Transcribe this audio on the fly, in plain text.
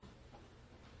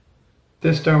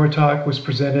This Dharma talk was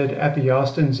presented at the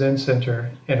Austin Zen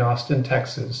Center in Austin,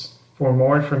 Texas. For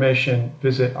more information,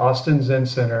 visit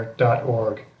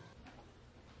austinzencenter.org.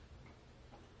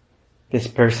 This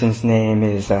person's name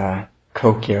is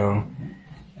Kokyo,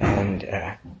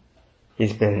 and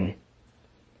he's been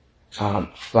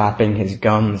flapping his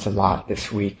gums a lot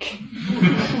this week.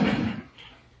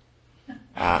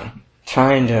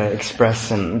 Trying to express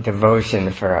some devotion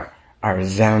for our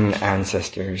Zen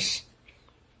ancestors.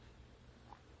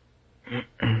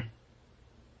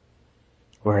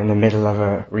 We're in the middle of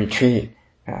a retreat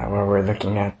where we're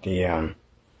looking at the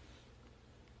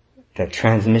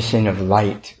transmission of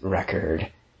light record,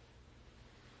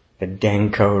 the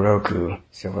Denko-roku.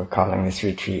 So we're calling this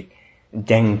retreat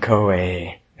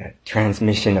Denko-e,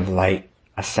 transmission of light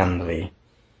assembly.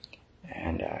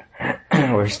 And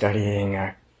we're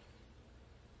studying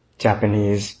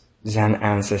Japanese Zen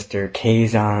ancestor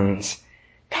Keizan's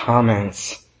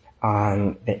comments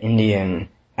on the Indian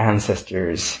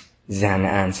ancestors, Zen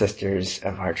ancestors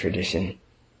of our tradition.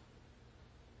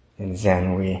 In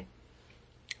Zen we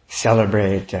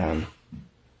celebrate an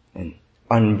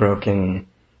unbroken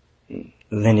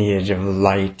lineage of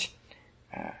light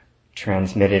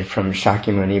transmitted from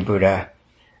Shakyamuni Buddha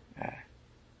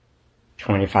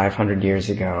 2,500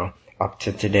 years ago up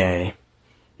to today.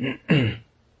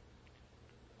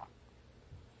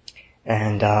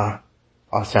 And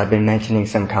also I've been mentioning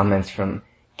some comments from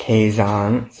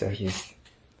Keizan, so he's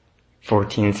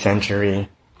 14th century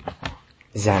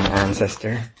Zen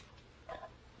ancestor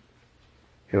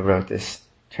who wrote this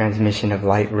transmission of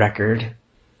light record,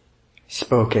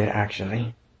 spoke it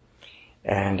actually,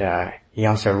 and he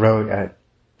also wrote a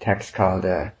text called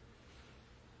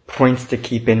Points to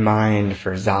Keep in Mind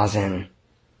for Zazen,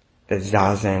 the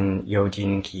Zazen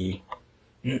Yojinki.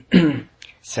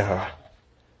 So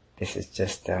this is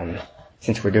just,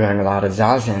 since we're doing a lot of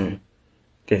Zazen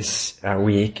this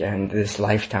week and this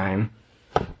lifetime,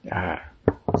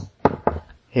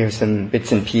 here's some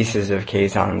bits and pieces of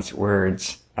Keizan's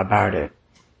words about it.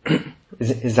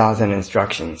 His Zazen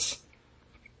instructions.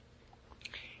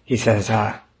 He says,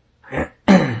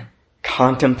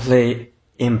 contemplate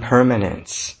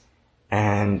impermanence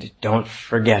and don't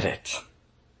forget it.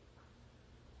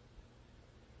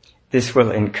 This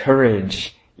will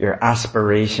encourage your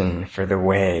aspiration for the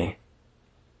way.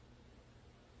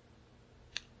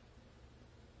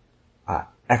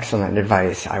 Excellent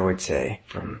advice, I would say,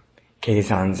 from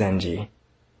Keizan Zenji.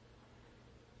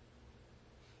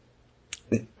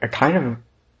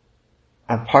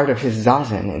 A part of his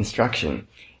Zazen instruction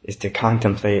is to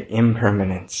contemplate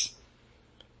impermanence.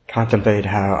 Contemplate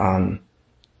how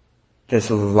this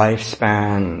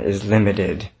lifespan is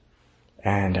limited,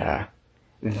 and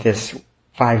this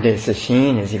 5-day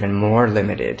sesshin is even more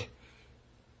limited.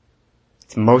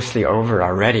 It's mostly over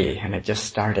already, and it just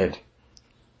started.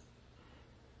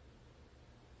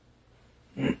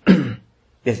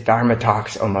 This Dharma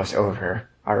talk's almost over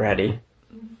already.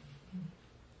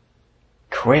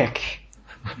 Quick.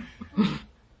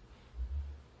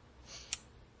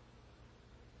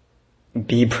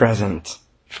 Be present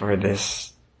for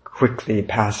this quickly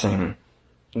passing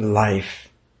life.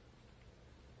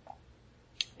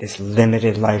 This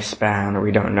limited lifespan,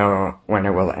 we don't know when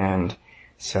it will end.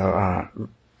 So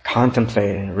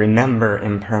contemplate and remember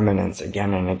impermanence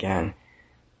again and again.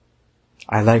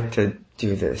 I like to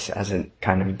do this as a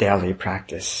kind of daily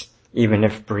practice, even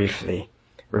if briefly.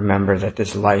 Remember that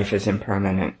this life is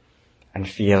impermanent and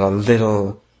feel a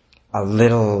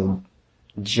little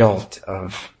jolt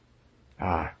of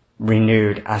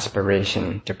renewed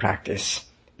aspiration to practice,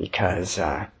 because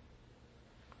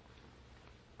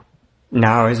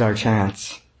now is our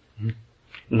chance.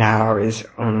 Now is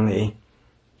only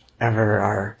ever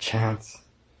our chance.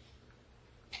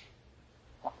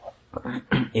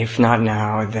 If not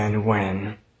now, then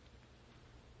when?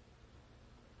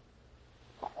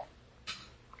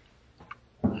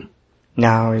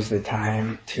 Now is the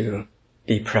time to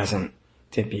be present,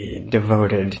 to be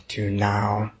devoted to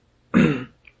now.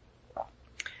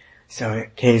 So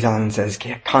Keizan says,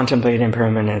 contemplate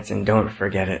impermanence and don't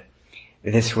forget it.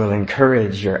 This will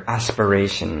encourage your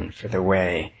aspiration for the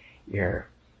way, your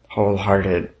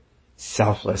wholehearted,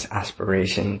 selfless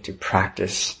aspiration to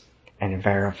practice and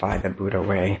verify the Buddha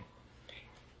way.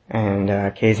 And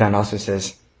Keizan also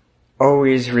says,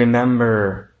 always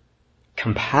remember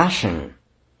compassion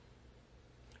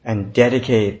and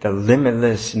dedicate the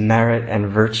limitless merit and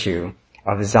virtue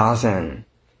of Zazen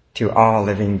to all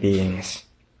living beings.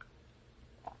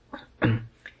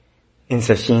 In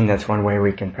sesshin, that's one way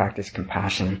we can practice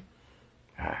compassion.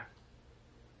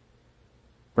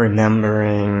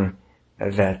 Remembering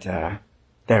that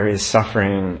there is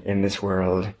suffering in this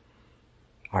world,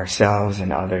 ourselves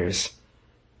and others,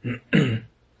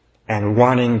 and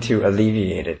wanting to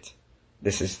alleviate it.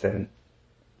 This is the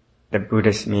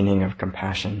Buddhist meaning of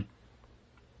compassion.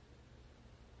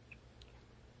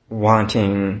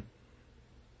 Wanting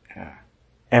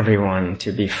everyone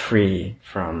to be free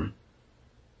from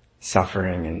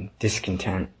suffering and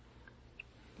discontent.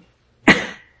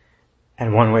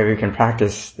 And one way we can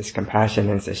practice this compassion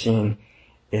in sesshin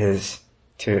is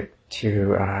to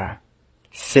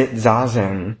sit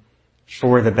zazen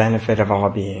for the benefit of all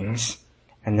beings.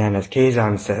 And then, as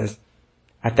Keizan says,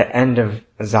 at the end of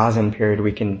a zazen period,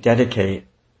 we can dedicate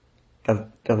the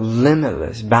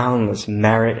limitless, boundless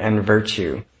merit and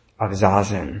virtue of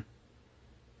zazen.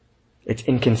 It's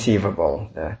inconceivable,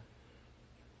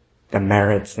 the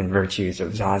merits and virtues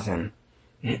of zazen.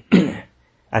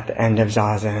 At the end of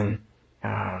zazen,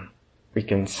 we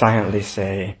can silently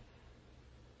say,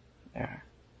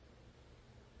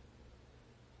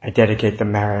 I dedicate the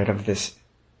merit of this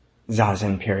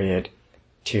zazen period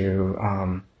to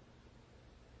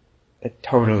the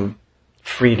total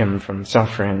freedom from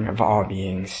suffering of all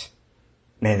beings.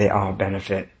 May they all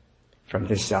benefit from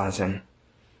this zazen.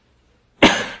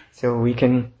 So we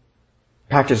can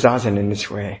practice zazen in this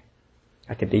way.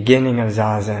 At the beginning of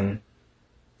zazen,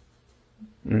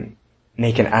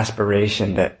 make an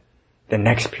aspiration that the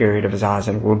next period of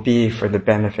zazen will be for the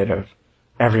benefit of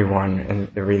everyone and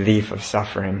the relief of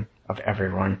suffering of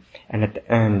everyone. And at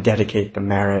the end, dedicate the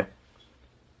merit,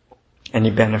 any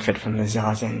benefit from the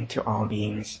zazen, to all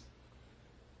beings.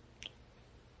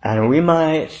 And we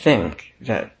might think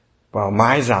that, well,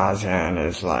 my zazen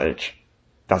is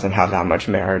doesn't have that much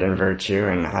merit and virtue,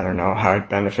 and I don't know how it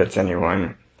benefits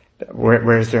anyone.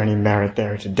 Where is there any merit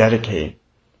there to dedicate?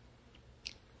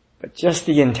 But just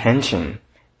the intention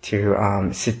to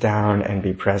sit down and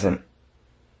be present,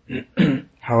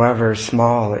 however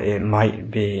small it might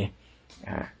be,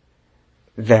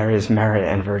 there is merit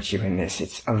and virtue in this.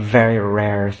 It's a very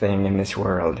rare thing in this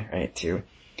world, right, to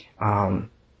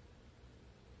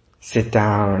sit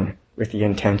down with the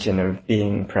intention of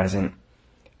being present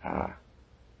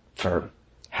for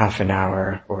half an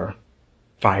hour or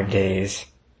 5 days.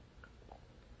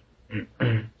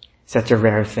 Such a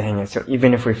rare thing. And so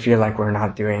even if we feel like we're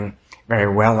not doing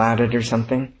very well at it or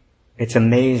something, it's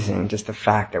amazing just the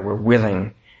fact that we're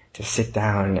willing to sit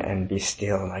down and be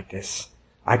still like this.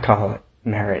 I call it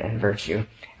merit and virtue,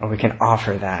 and we can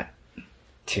offer that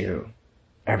to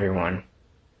everyone.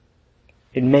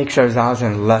 It makes our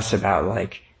zazen less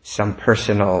about some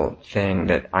personal thing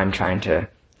that I'm trying to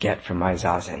get from my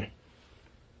zazen.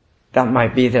 That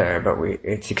might be there, but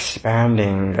it's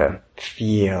expanding the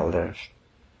field of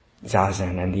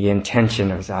zazen and the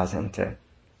intention of zazen to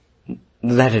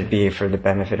let it be for the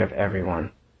benefit of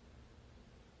everyone.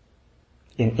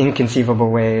 In inconceivable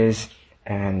ways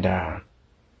and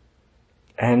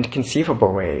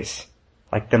conceivable ways.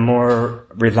 The more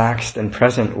relaxed and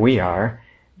present we are,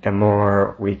 the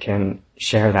more we can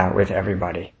share that with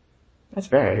everybody. That's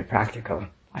very practical.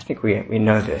 I think we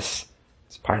know this.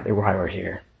 It's partly why we're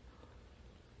here.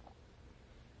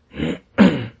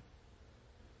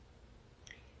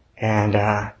 And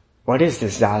what is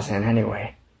this zazen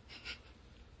anyway?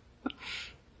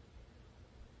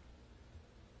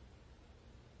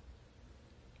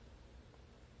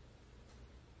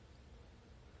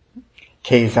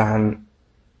 Keizan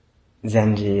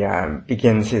Zenji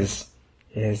begins his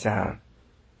zazen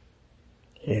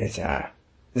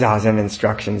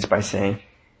instructions by saying,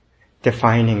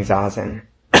 defining zazen.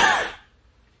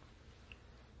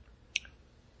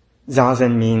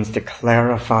 Zazen means to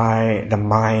clarify the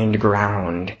mind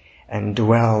ground and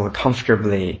dwell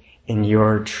comfortably in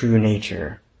your true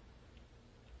nature.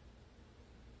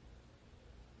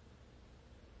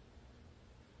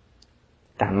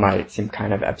 That might seem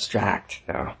kind of abstract,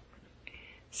 though.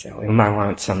 So we might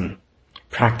want some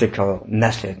practical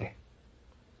method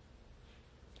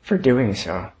for doing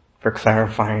so, for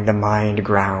clarifying the mind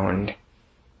ground,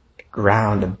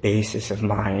 the basis of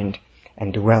mind,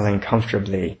 and dwelling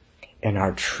comfortably in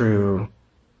our true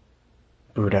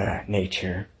Buddha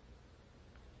nature.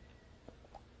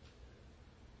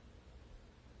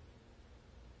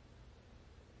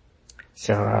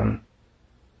 So,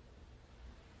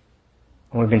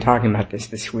 we've been talking about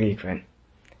this week, but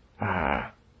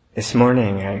this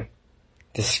morning I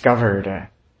discovered a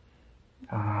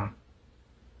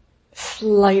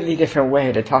slightly different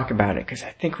way to talk about it, because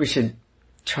I think we should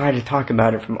try to talk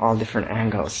about it from all different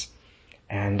angles.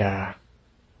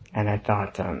 And I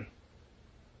thought,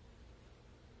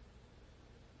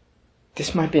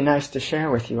 this might be nice to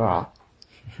share with you all,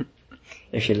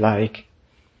 if you like.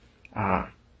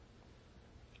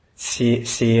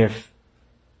 see if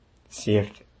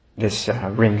this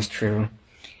rings true.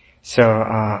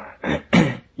 So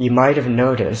you might have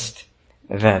noticed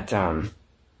that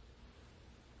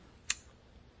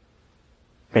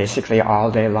basically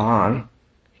all day long,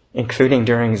 including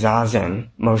during zazen,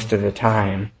 most of the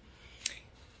time,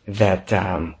 that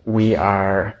we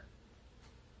are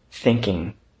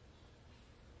thinking.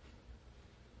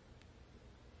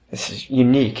 This is a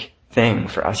unique thing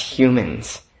for us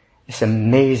humans. This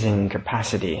amazing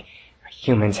capacity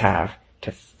humans have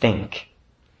to think.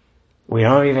 We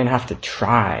don't even have to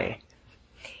try.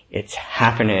 It's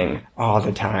happening all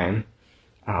the time.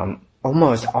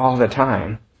 Almost all the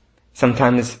time.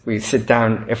 Sometimes we sit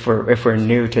down, if we're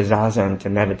new to zazen, to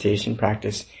meditation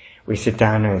practice, we sit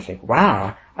down and think,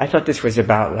 wow, I thought this was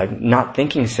about like not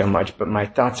thinking so much, but my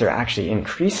thoughts are actually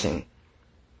increasing.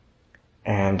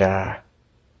 And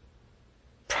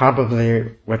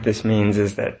probably what this means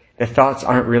is that the thoughts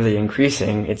aren't really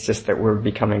increasing, it's just that we're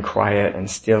becoming quiet and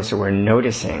still, so we're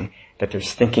noticing that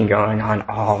there's thinking going on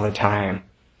all the time.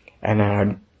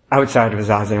 And outside of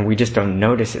zazen, we just don't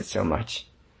notice it so much,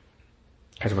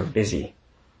 because we're busy.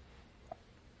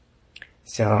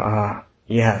 So,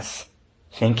 yes,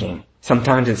 thinking.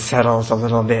 Sometimes it settles a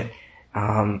little bit,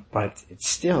 but it's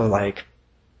still like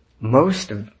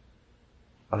most of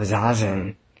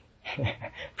zazen,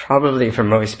 probably for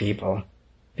most people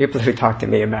who talk to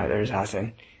me about their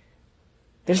zazen,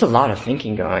 there's a lot of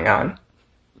thinking going on.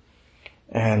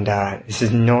 And this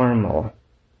is normal.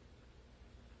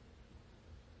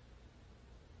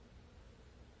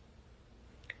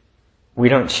 We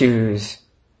don't choose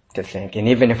to think, and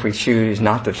even if we choose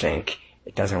not to think,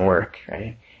 it doesn't work,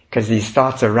 right? Because these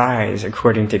thoughts arise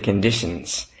according to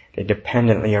conditions. They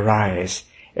dependently arise.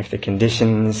 If the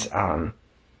conditions,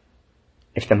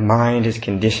 if the mind is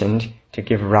conditioned to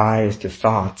give rise to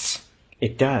thoughts,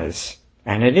 it does.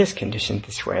 And it is conditioned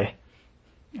this way,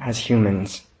 as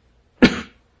humans.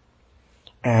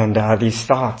 And these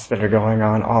thoughts that are going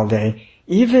on all day,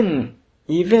 even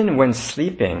when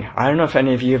sleeping, I don't know if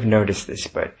any of you have noticed this,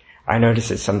 but I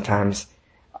notice it sometimes.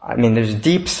 I mean, there's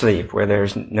deep sleep where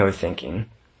there's no thinking.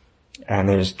 And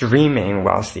there's dreaming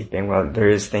while sleeping. Well, there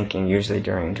is thinking usually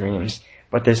during dreams.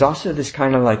 But there's also this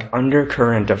kind of like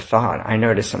undercurrent of thought. I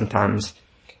notice sometimes,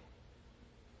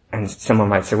 and someone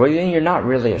might say, well, you're not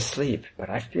really asleep. But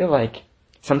I feel like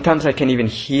sometimes I can even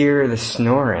hear the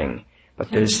snoring. But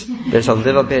there's a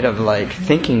little bit of like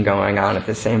thinking going on at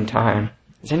the same time.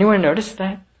 Has anyone noticed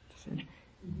that?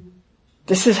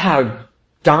 This is how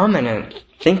dominant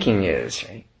thinking is,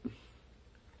 right?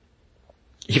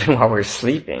 Even while we're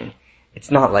sleeping. It's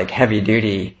not like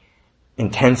heavy-duty,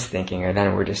 intense thinking, or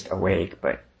then we're just awake.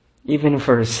 But even if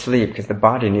we're asleep, because the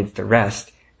body needs to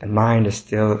rest, the mind is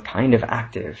still kind of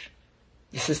active.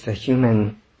 This is the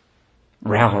human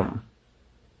realm.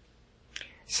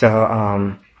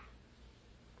 So,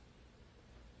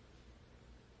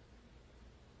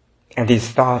 and these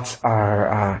thoughts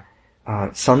are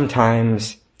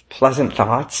sometimes pleasant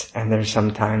thoughts, and they're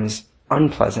sometimes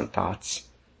unpleasant thoughts,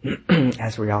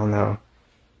 as we all know.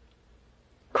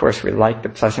 Of course, we like the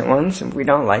pleasant ones, and we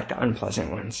don't like the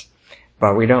unpleasant ones.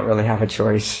 But we don't really have a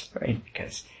choice, right?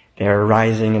 Because they are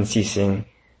arising and ceasing,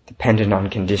 dependent on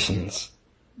conditions.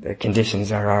 The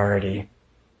conditions are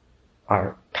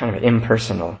kind of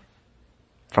impersonal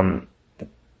from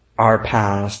our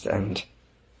past and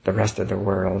the rest of the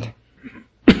world.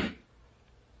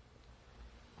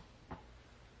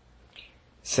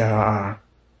 So,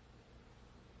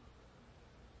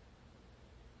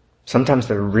 sometimes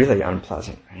they're really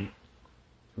unpleasant, right?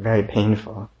 Very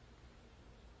painful.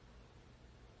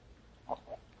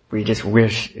 We just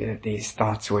wish these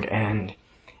thoughts would end.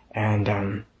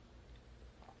 And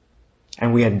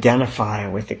we identify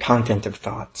with the content of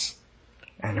thoughts.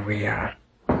 And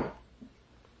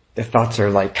the thoughts are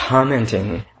like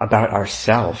commenting about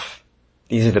ourself.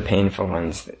 These are the painful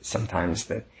ones that sometimes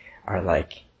that are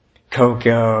like,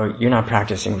 Kokyo, you're not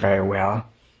practicing very well.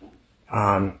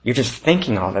 You're just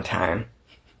thinking all the time.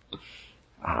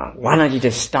 Why don't you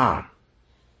just stop?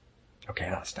 Okay,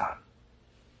 I'll stop.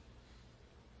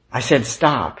 I said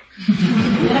stop.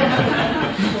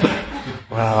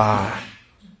 Well,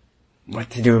 what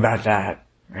to do about that,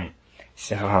 right?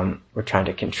 So, we're trying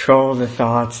to control the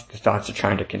thoughts. The thoughts are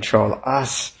trying to control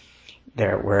us.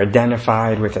 We're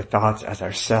identified with the thoughts as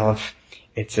ourself.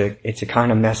 It's a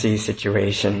kind of messy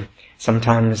situation.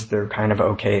 Sometimes they're kind of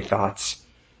okay thoughts.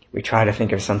 We try to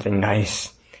think of something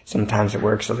nice. Sometimes it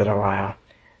works a little while.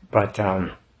 But,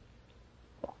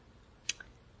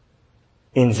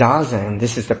 in Zazen,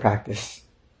 this is the practice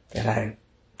that I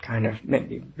kind of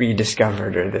maybe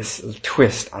rediscovered, or this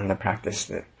twist on the practice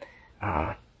that,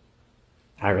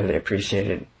 I really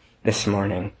appreciated this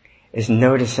morning is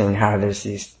noticing how there's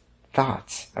these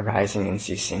thoughts arising and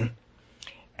ceasing.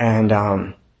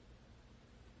 And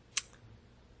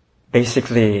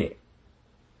basically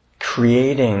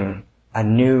creating a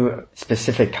new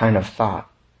specific kind of thought.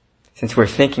 Since we're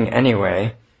thinking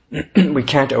anyway, we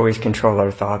can't always control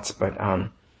our thoughts, but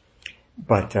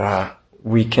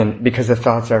we can, because the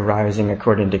thoughts are arising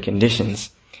according to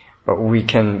conditions, but we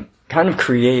can kind of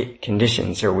create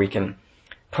conditions, or we can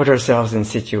put ourselves in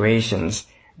situations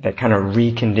that kind of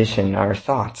recondition our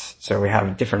thoughts. So we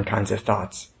have different kinds of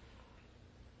thoughts.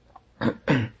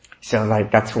 So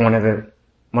like that's one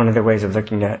of the ways of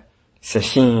looking at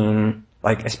sesshin,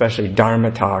 like especially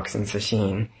Dharma talks and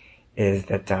sesshin, is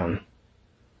that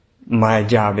my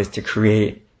job is to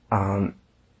create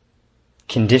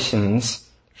conditions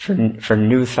for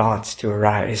new thoughts to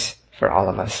arise for all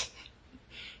of us.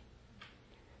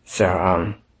 So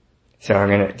I'm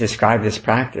going to describe this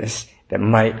practice that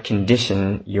might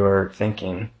condition your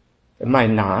thinking. It might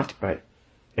not, but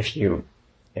if you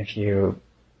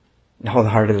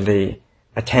wholeheartedly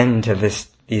attend to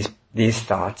these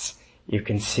thoughts, you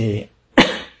can see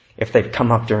if they've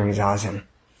come up during zazen.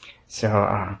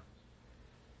 So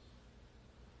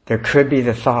there could be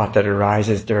the thought that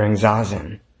arises during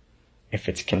zazen, if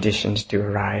it's conditioned to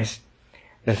arise.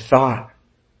 The thought,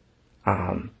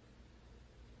 a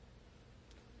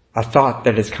thought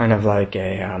that is kind of like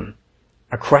a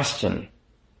question,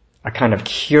 a kind of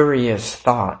curious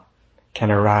thought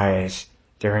can arise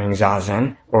during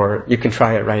zazen, or you can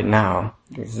try it right now,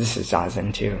 because this is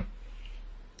zazen too.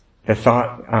 The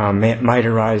thought might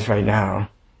arise right now,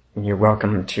 and you're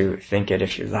welcome to think it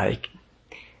if you like.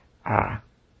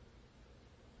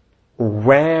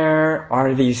 Where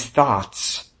are these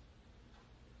thoughts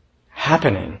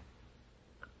happening?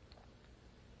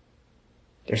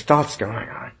 There's thoughts going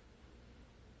on.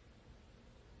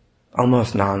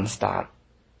 Almost non-stop.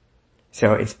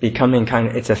 So it's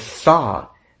a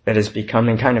thought that is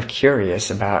becoming kind of curious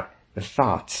about the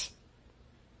thoughts.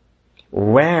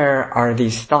 Where are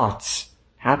these thoughts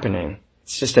happening?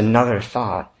 It's just another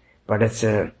thought, but it's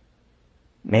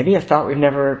maybe a thought we've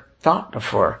never thought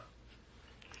before.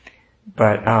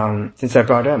 But since I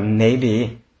brought it up,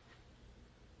 maybe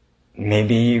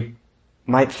you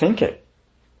might think it.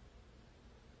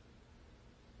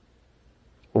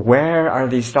 Where are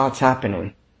these thoughts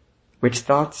happening? Which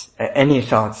thoughts? Any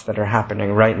thoughts that are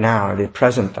happening right now, the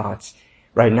present thoughts.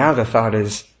 Right now the thought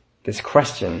is this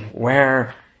question.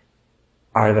 Where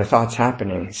are the thoughts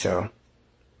happening? So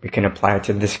we can apply it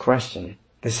to this question,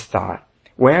 this thought.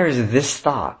 Where is this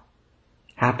thought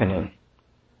happening?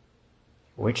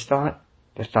 Which thought?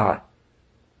 The thought.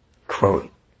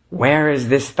 Quote, where is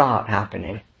this thought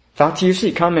happening? Thoughts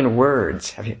usually come in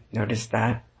words. Have you noticed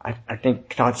that? I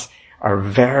think thoughts are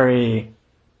very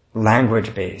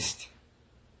language-based.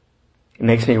 It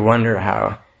makes me wonder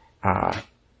how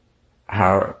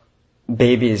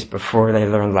babies, before they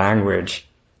learn language,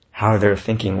 how their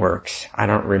thinking works. I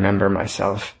don't remember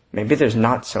myself. Maybe there's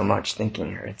not so much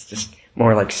thinking, or it's just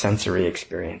more like sensory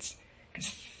experience. Because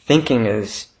thinking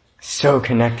is so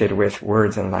connected with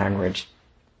words and language.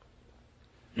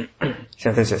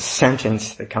 So there's a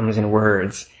sentence that comes in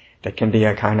words that can be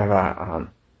a kind of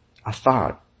a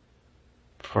thought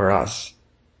for us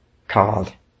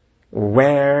called,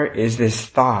 where is this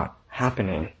thought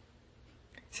happening?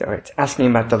 So it's asking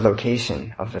about the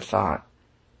location of the thought.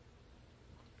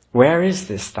 Where is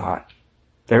this thought?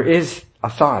 There is a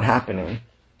thought happening.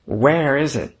 Where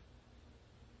is it?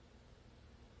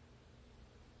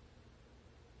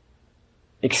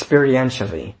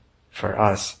 Experientially, for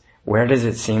us, where does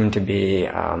it seem to be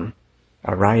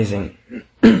arising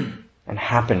and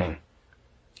happening?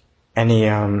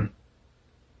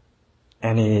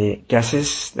 Any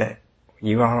guesses that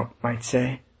you all might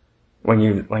say when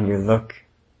you look,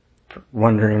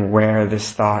 wondering where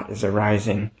this thought is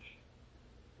arising?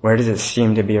 Where does it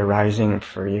seem to be arising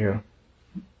for you?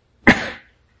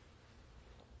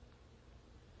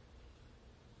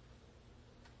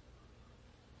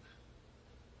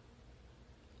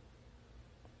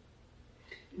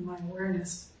 In my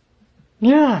awareness.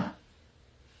 Yeah.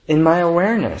 In my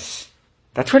awareness.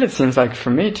 That's what it seems like for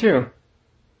me too.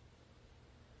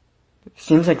 It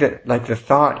seems like the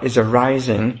thought is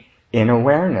arising in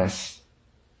awareness,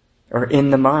 or in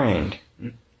the mind.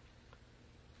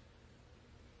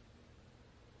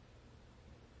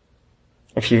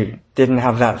 If you didn't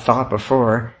have that thought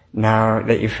before, now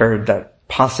that you've heard that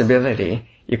possibility,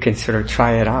 you can sort of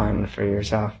try it on for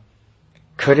yourself.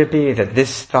 Could it be that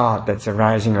this thought that's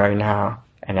arising right now,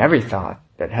 and every thought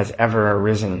that has ever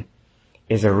arisen,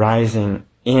 is arising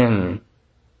in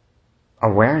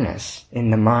awareness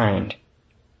in the mind.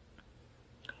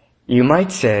 You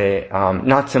might say,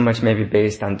 not so much maybe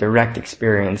based on direct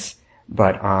experience,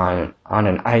 but on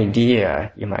an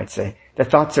idea, you might say, the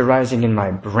thoughts arising in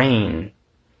my brain.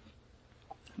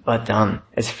 But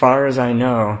as far as I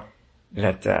know,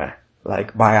 that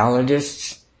like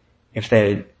biologists, if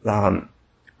they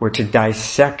were to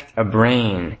dissect a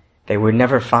brain, they would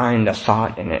never find a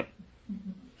thought in it.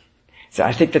 So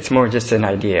I think that's more just an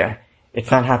idea.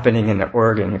 It's not happening in the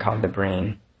organ called the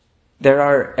brain. There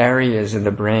are areas of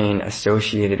the brain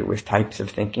associated with types of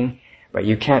thinking, but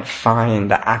you can't find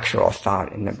the actual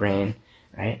thought in the brain,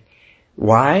 right?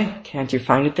 Why can't you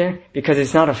find it there? Because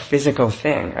it's not a physical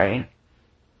thing, right?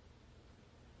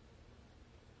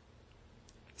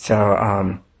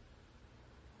 So,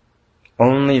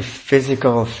 only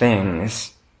physical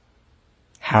things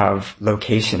have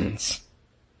locations.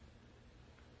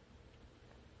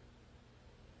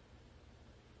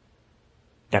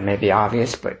 That may be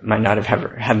obvious, but might not have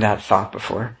ever had that thought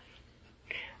before.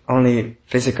 Only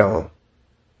physical,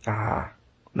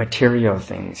 material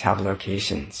things have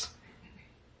locations.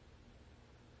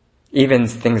 Even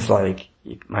things like,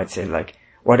 you might say like,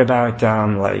 what about,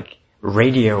 like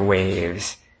radio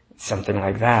waves? Something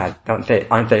like that.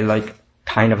 Aren't they like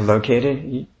kind of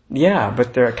located? Yeah,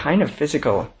 but they're kind of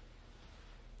physical.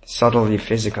 Subtly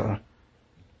physical.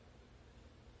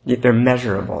 They're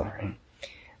measurable, right?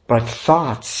 But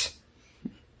thoughts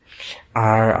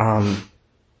are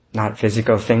not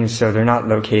physical things, so they're not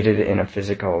located in a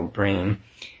physical brain.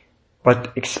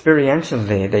 But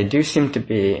experientially, they do seem to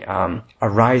be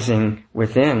arising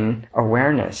within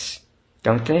awareness,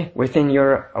 don't they? Within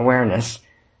your awareness,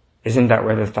 isn't that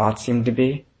where the thoughts seem to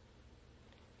be?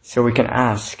 So we can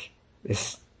ask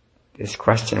this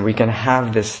question. We can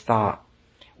have this thought.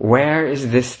 Where is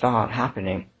this thought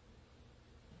happening?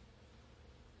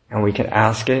 And we can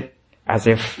ask it as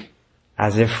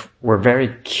if we're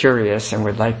very curious and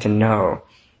would like to know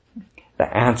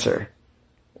the answer.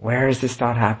 Where is this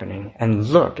thought happening? And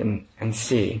look and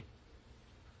see.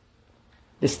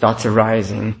 This thought's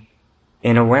arising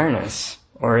in awareness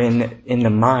or in the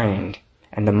mind.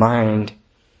 And the mind,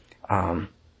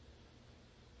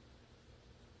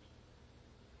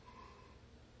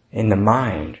 in the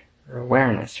mind, or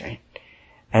awareness, right?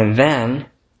 And then,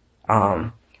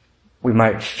 we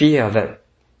might feel that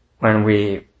when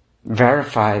we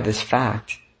verify this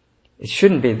fact, it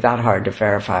shouldn't be that hard to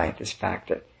verify this fact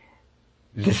that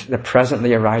the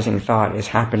presently arising thought is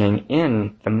happening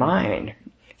in the mind.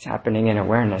 It's happening in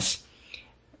awareness.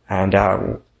 And,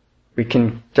 we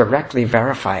can directly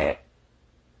verify it.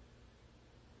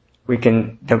 We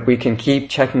can keep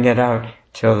checking it out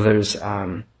till there's,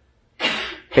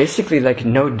 basically like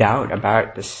no doubt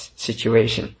about this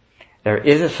situation. There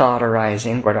is a thought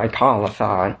arising, what I call a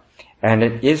thought, and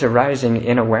it is arising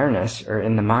in awareness or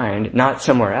in the mind, not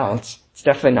somewhere else. It's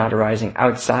definitely not arising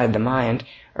outside the mind,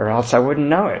 or else I wouldn't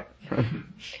know it.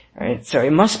 Right? So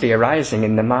it must be arising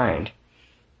in the mind.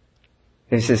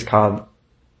 This is called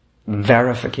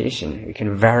verification. We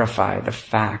can verify the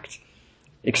fact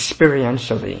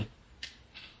experientially.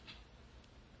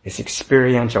 This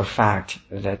experiential fact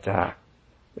that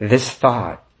this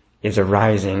thought is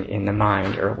arising in the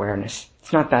mind or awareness.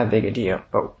 It's not that big a deal,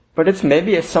 but it's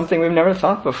something we've never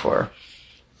thought before.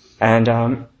 And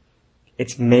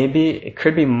it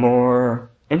could be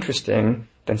more interesting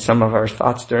than some of our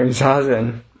thoughts during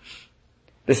Zazen.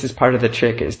 This is part of the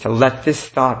trick, is to let this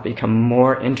thought become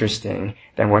more interesting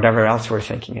than whatever else we're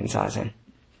thinking in Zazen.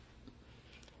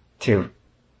 To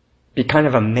be kind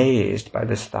of amazed by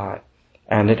this thought.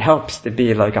 And it helps to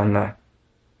be like on the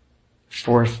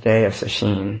 4th day of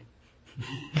Sesshin,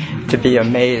 to be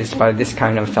amazed by this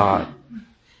kind of thought.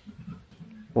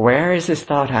 Where is this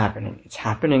thought happening? It's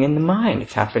happening in the mind.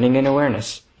 It's happening in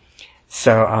awareness.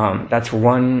 So that's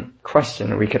one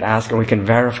question we could ask, and we can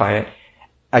verify it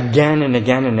again and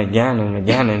again and again and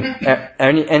again.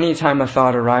 And any time a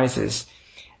thought arises,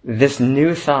 this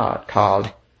new thought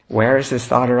called "Where is this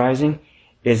thought arising?"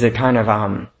 is a kind of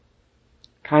a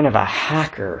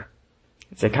hacker.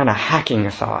 It's a kind of hacking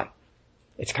thought.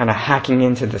 It's kind of hacking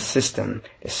into the system.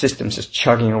 The system's just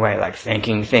chugging away, like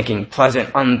thinking, pleasant,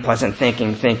 unpleasant,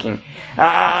 thinking.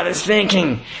 This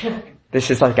thinking. This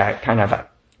is like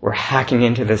we're hacking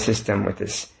into the system with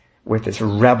this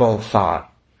rebel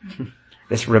thought.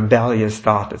 This rebellious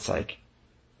thought that's like,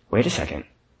 wait a second.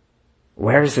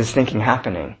 Where is this thinking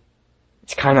happening?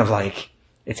 It's kind of like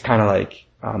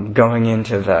going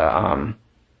into the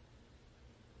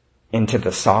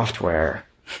software,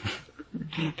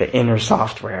 the inner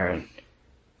software,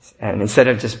 and instead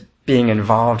of just being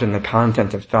involved in the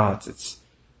content of thoughts, it's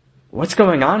what's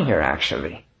going on here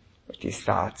actually. with these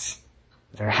thoughts.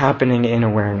 They're happening in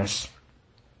awareness.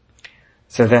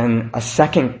 So then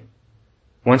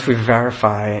once we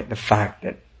verify the fact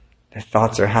that the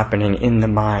thoughts are happening in the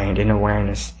mind, in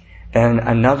awareness, then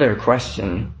another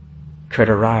question could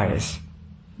arise.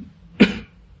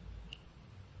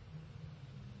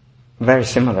 Very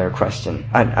similar question.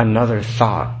 Another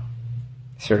thought,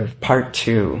 sort of part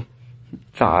 2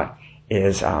 thought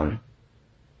is,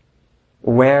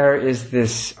 where is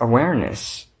this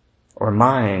awareness or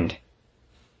mind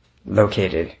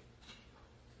located?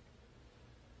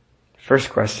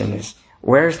 First question is,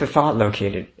 where is the thought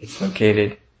located? It's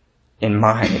located in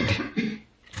mind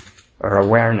or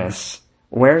awareness.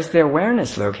 Where's the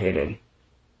awareness located?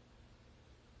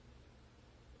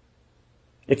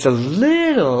 It's a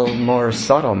little more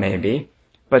subtle maybe,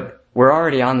 but we're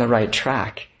already on the right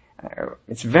track.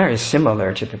 It's very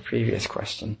similar to the previous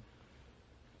question.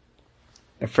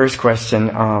 The first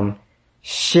question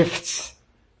shifts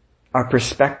our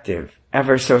perspective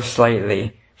ever so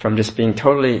slightly from just being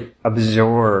totally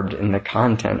absorbed in the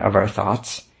content of our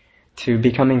thoughts to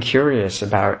becoming curious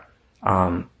about,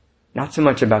 not so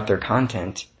much about their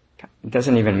content. It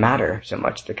doesn't even matter so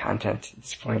much the content at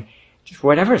this point. Just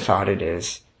whatever thought it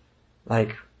is,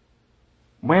 like,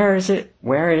 where is it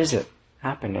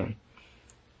happening?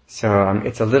 So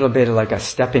it's a little bit like a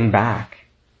stepping back.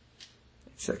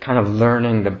 It's a kind of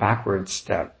learning the backward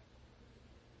step.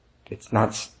 It's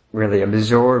not really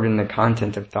absorbed in the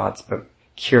content of thoughts, but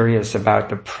curious about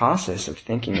the process of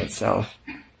thinking itself.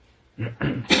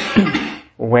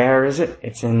 Where is it?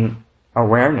 It's in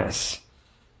awareness.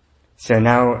 So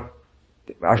now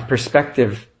our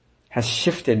perspective has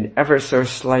shifted ever so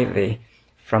slightly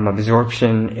from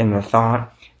absorption in the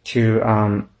thought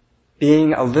to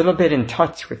being a little bit in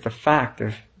touch with the fact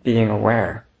of being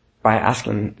aware by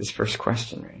asking this first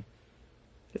question, right?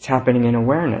 It's happening in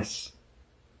awareness.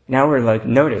 Now we're like,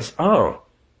 notice, oh,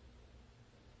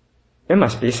 there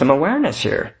must be some awareness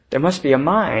here. There must be a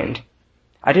mind.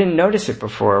 I didn't notice it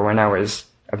before when I was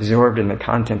absorbed in the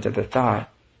content of the thought.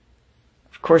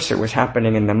 Of course it was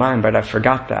happening in the mind, but I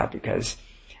forgot that because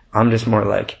I'm just more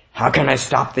like, how can I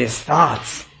stop these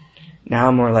thoughts? Now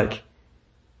I'm more like,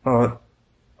 oh,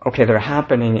 okay, they're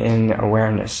happening in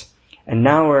awareness. And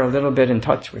now we're a little bit in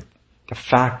touch with the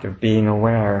fact of being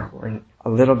aware. We're a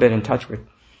little bit in touch with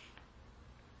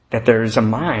that there's a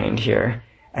mind here.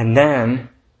 And then,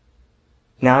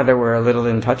 now that we're a little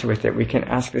in touch with it, we can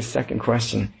ask this second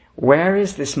question. Where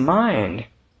is this mind?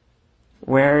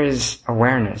 Where is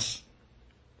awareness?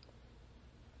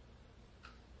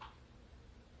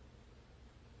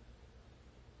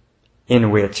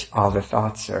 In which all the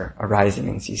thoughts are arising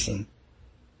and ceasing.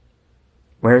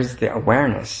 Where's the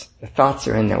awareness? The thoughts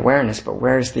are in the awareness, but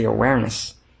where's the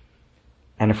awareness?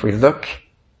 And if we look,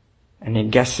 any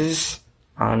guesses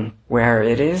on where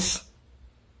it is?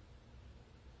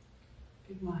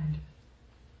 Big mind.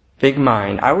 Big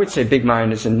mind. I would say big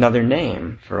mind is another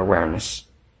name for awareness.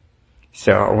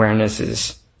 So awareness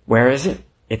is, where is it?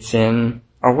 It's in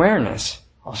awareness,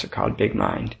 also called big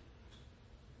mind.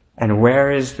 And where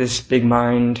is this big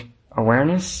mind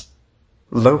awareness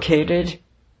located?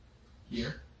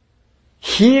 Here.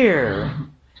 Here.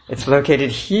 It's located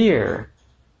here.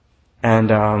 And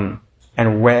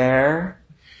where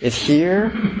is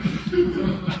here?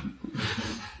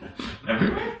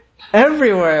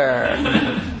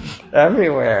 Everywhere.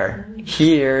 Everywhere.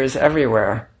 Here is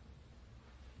everywhere.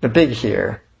 The big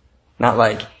here. Not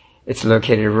like it's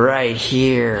located right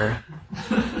here.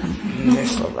 In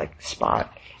this little like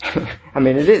spot. I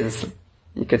mean, it is,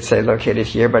 you could say located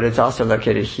here, but it's also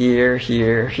located here,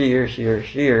 here, here, here,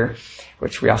 here,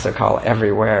 which we also call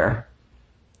everywhere.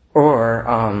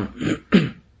 Or,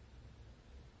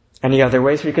 any other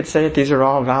ways we could say it? These are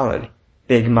all valid.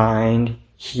 Big mind,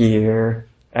 here,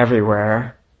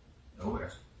 everywhere.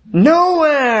 Nowhere.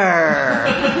 Nowhere!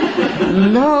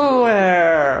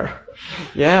 Nowhere!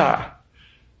 Yeah.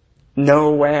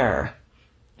 Nowhere.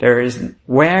 Where is it?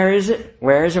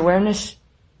 Where is awareness?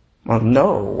 Well,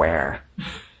 nowhere.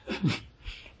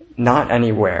 Not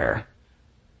anywhere.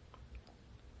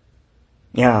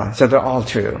 Yeah, so they're all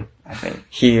true, I think.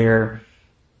 Here,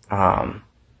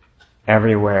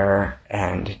 everywhere,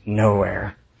 and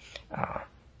nowhere.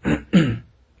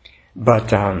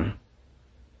 But, and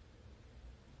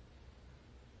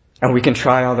we can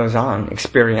try all those on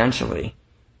experientially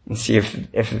and see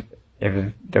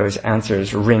if those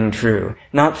answers ring true.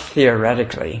 Not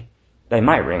theoretically. They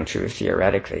might ring true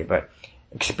theoretically, but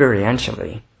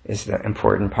experientially is the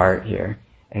important part here.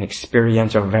 An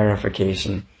experiential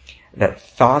verification that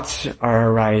thoughts are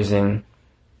arising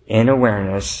in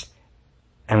awareness,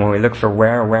 and when we look for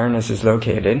where awareness is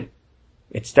located,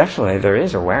 it's definitely, there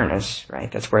is awareness,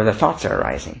 right? That's where the thoughts are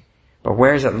arising. But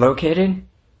where is it located?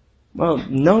 Well,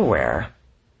 nowhere.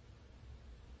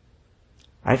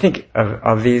 I think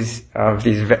of these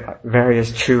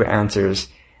various true answers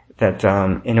that,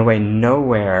 in a way,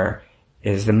 nowhere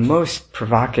is the most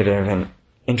provocative and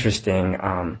interesting,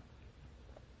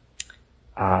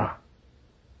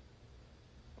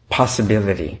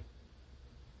 possibility.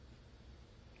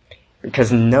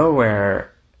 Because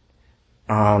nowhere,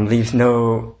 leaves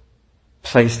no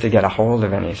place to get a hold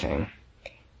of anything.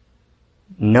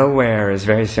 Nowhere is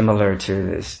very similar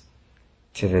to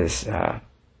this,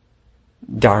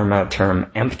 Dharma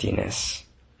term, emptiness.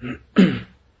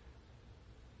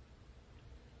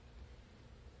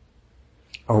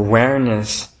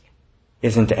 Awareness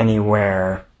isn't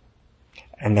anywhere,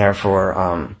 and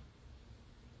therefore,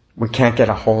 we can't get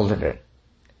a hold of it.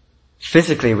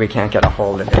 Physically, we can't get a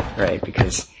hold of it, right?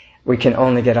 Because we can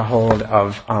only get a hold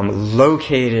of,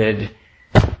 located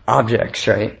objects,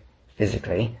 right?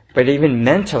 Physically. But even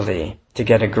mentally, to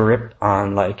get a grip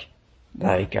on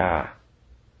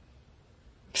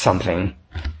something,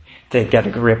 to get a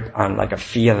grip on like a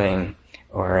feeling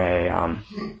or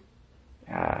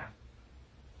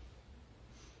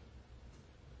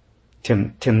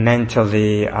to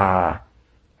mentally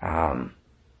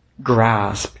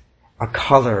grasp a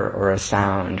color or a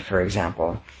sound, for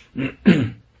example.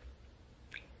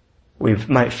 We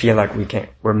might feel like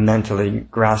we're mentally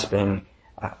grasping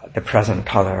the present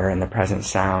color and the present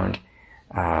sound,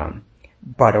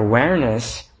 but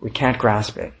awareness, we can't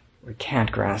grasp it. We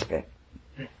can't grasp it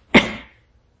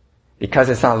because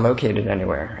it's not located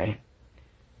anywhere, right?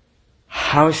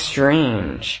 How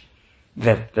strange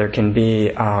that there can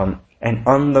be an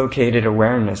unlocated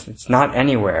awareness that's not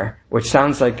anywhere, which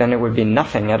sounds like then it would be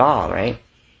nothing at all, right?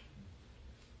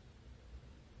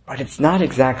 But it's not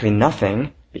exactly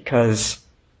nothing because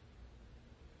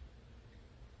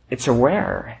it's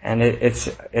aware and it's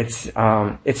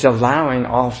allowing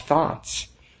all thoughts.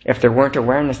 If there weren't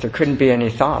awareness, there couldn't be any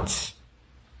thoughts.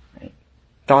 Right?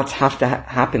 Thoughts have to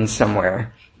happen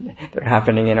somewhere. They're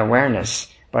happening in awareness,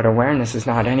 but awareness is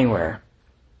not anywhere.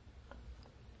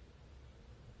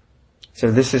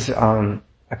 So this is a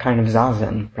kind of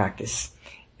zazen practice.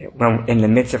 When in the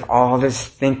midst of all this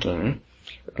thinking,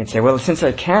 we can say, well, since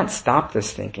I can't stop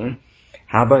this thinking,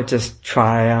 how about just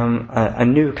try a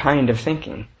new kind of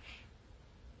thinking?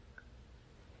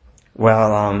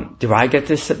 Well, do I get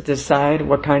to decide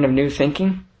what kind of new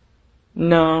thinking?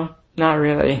 No, not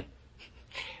really.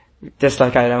 Just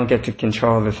like I don't get to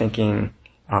control the thinking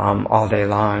all day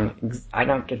long. I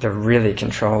don't get to really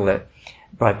control it.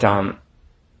 But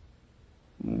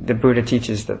the Buddha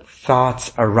teaches that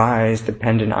thoughts arise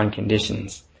dependent on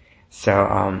conditions.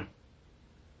 So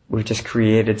we've just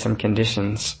created some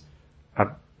conditions,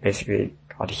 basically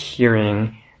called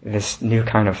hearing this new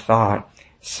kind of thought,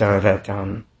 so that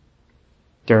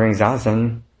during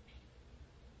zazen,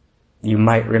 you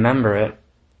might remember it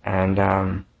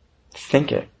and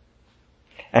think it.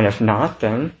 And if not,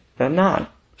 then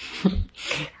not. You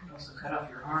can also cut off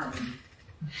your arm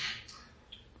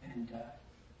and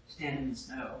stand in the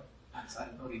snow outside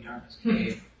of Bodhidharma's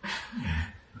cave.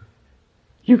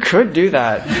 You could do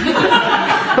that.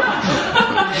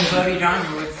 And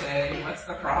Bodhidharma would say, what's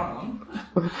the problem?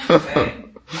 I'd say,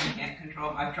 I can't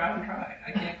control, I've tried and tried,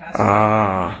 I can't pass it.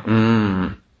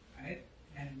 Right?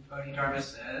 And Bodhidharma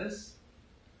says,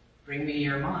 bring me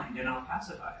your mind and I'll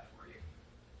pacify it for you.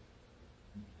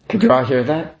 Could you all hear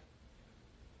that?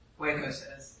 Waco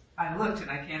says, I looked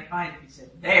and I can't find it. He said,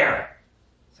 there!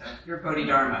 So, you're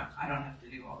Bodhidharma, I don't have to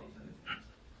do all these other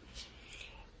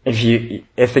things.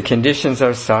 If the conditions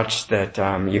are such that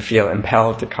you feel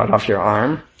impelled to cut off your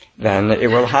arm, then it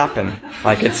will happen,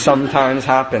 like it sometimes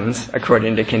happens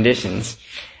according to conditions.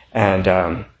 And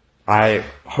I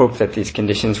hope that these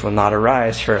conditions will not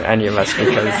arise for any of us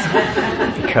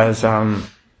because our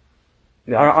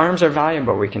arms are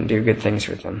valuable. We can do good things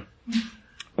with them.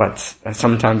 But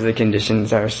sometimes the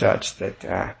conditions are such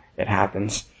that it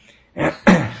happens.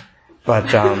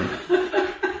 But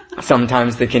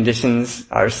sometimes the conditions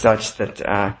are such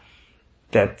that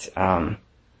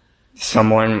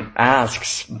someone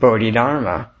asks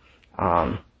Bodhidharma,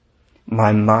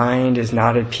 my mind is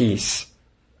not at peace.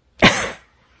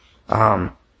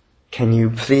 Can you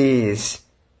please,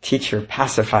 teacher,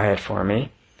 pacify it for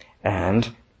me?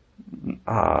 And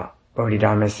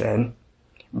Bodhidharma said,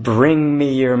 bring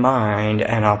me your mind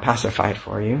and I'll pacify it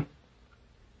for you.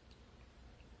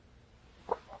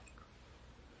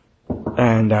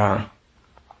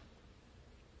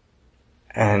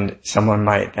 And someone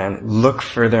might then look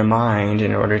for their mind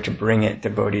in order to bring it to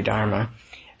Bodhidharma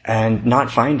and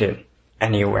not find it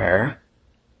anywhere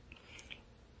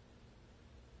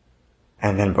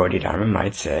And then Bodhidharma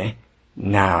might say,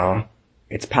 now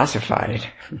it's pacified.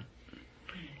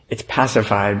 It's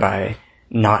pacified by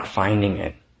not finding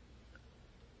it.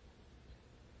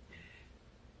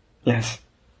 Yes?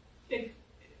 In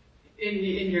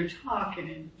your talk and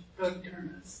in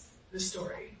Bodhidharma's, the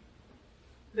story,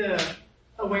 the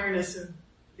awareness of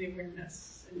the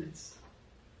awareness and its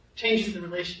changes the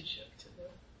relationship to the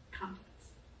contents.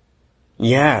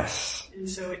 Yes. And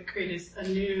so it creates a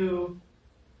new,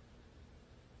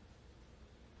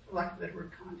 for lack of a better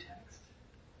word, context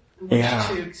in which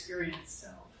to experience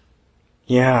self.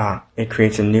 Yeah, it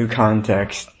creates a new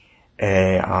context,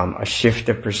 a shift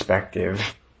of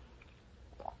perspective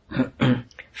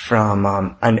from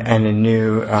and a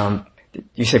new.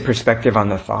 You say perspective on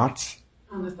the thoughts.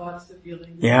 On the thoughts, the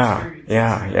feelings, yeah, the experiences,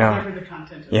 yeah. whatever the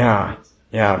content of yeah, it is.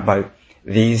 Yeah. But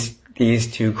these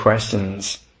two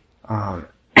questions, if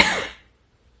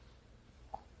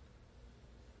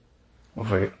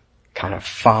we kind of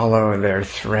follow their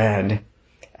thread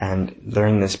and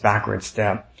learn this backward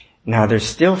step. Now there's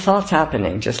still thoughts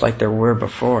happening, just like there were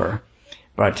before.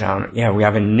 But, we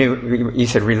have a new, you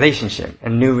said relationship, a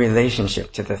new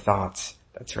relationship to the thoughts.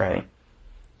 That's right.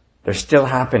 They're still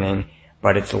happening,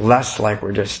 but it's less like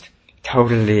we're just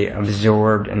totally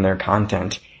absorbed in their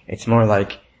content. It's more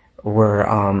like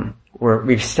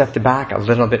we've stepped back a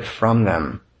little bit from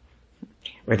them,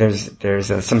 where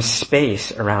there's some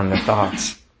space around the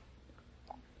thoughts.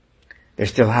 They're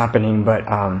still happening, but,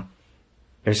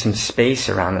 there's some space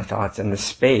around the thoughts, and the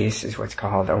space is what's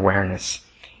called awareness.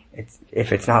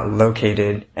 If it's not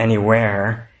located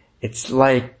anywhere, it's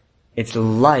like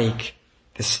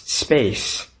this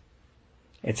space.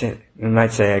 We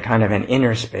might say a kind of an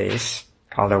inner space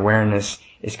called awareness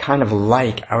is kind of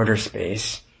like outer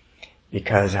space,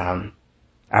 because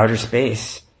outer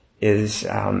space is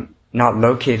not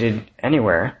located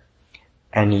anywhere,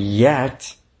 and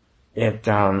yet it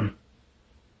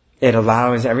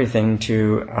allows everything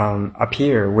to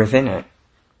appear within it.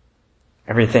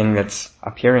 Everything that's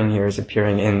appearing here is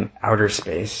appearing in outer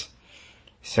space.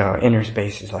 So inner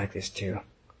space is like this too.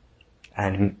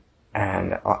 And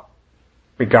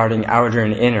regarding outer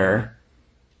and inner,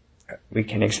 we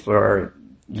can explore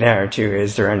there too.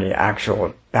 Is there any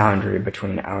actual boundary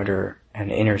between outer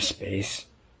and inner space?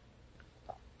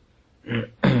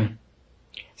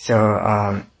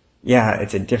 So,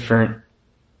 it's a different,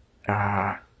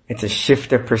 it's a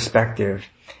shift of perspective.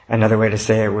 Another way to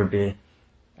say it would be,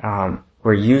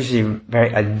 we're usually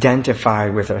very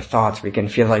identified with our thoughts. We can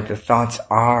feel like the thoughts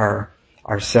are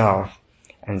ourself.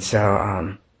 And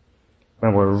so,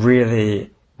 when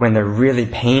they're really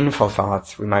painful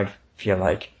thoughts, we might feel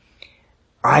like,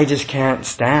 I just can't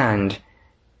stand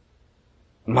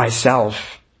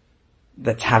myself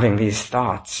that's having these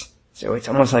thoughts. So it's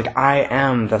almost like I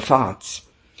am the thoughts.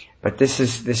 But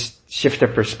this shift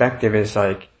of perspective is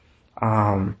like,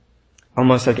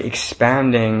 almost like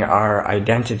expanding our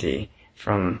identity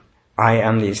from I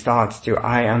am these thoughts to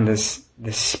I am this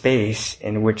space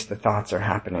in which the thoughts are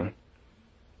happening.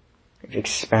 We've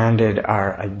expanded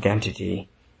our identity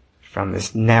from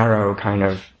this narrow kind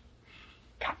of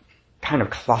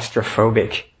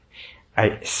claustrophobic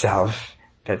self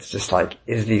that's just like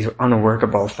is these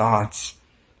unworkable thoughts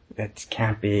that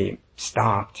can't be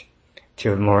stopped,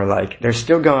 to more like they're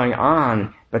still going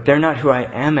on, but they're not who I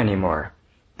am anymore.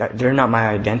 They're not my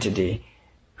identity.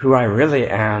 Who I really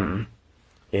am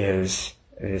is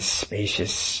this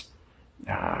spacious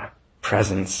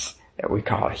presence that we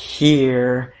call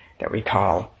here, that we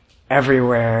call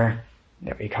everywhere,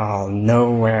 that we call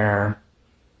nowhere,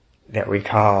 that we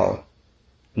call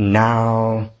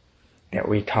now, that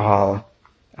we call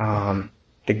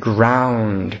the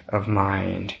ground of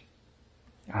mind,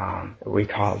 that we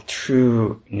call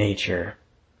true nature,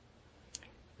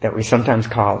 that we sometimes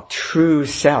call true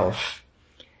self.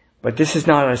 But this is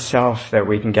not a self that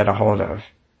we can get a hold of.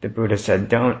 The Buddha said,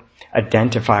 don't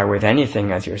identify with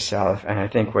anything as yourself. And I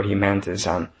think what he meant is,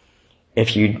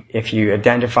 if you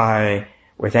identify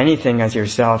with anything as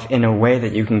yourself in a way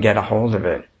that you can get a hold of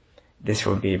it, this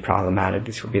will be problematic.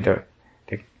 This will be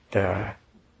the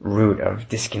root of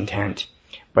discontent.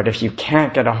 But if you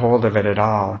can't get a hold of it at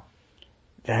all,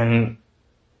 then,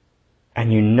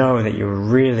 and you know that you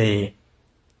really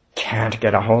can't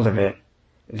get a hold of it,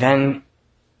 then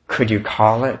could you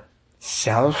call it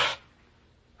self?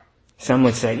 Some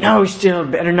would say, no, still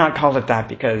better not call it that,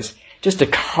 because just to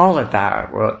call it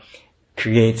that,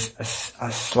 creates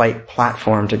a slight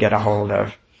platform to get a hold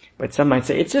of. But some might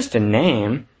say, it's just a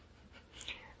name.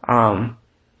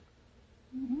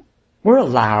 We're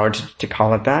allowed to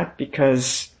call it that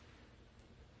because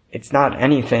it's not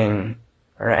anything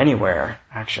or anywhere,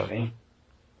 actually.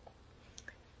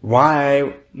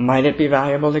 Why might it be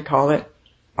valuable to call it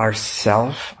our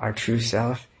self, our true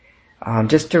self?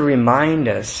 Just to remind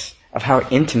us of how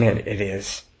intimate it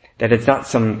is, that it's not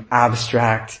some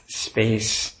abstract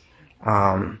space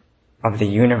of the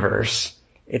universe.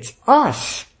 It's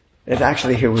us. It's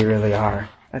actually who we really are.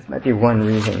 That might be one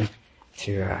reason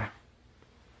to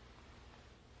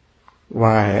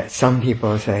why some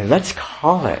people say, let's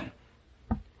call it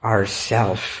our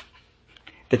self.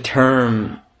 The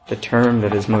term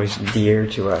that is most dear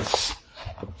to us,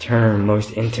 the term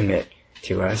most intimate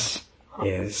to us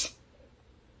is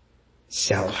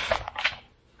self.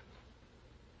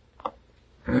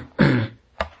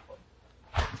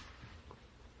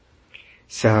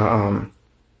 So,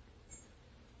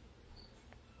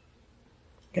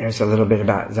 there's a little bit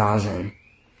about Zazen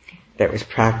that was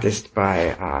practiced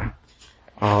by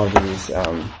all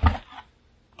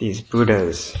these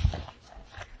Buddhas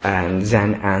and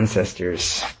Zen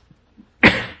ancestors.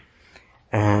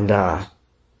 And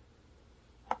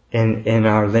in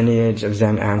our lineage of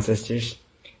Zen ancestors,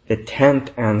 the 10th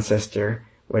ancestor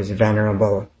was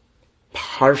Venerable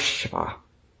Parshva.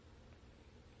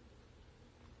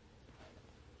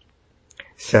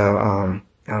 So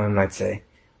I might say,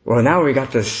 well, now we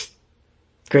got this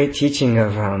great teaching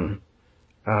of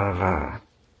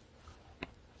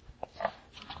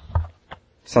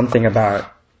something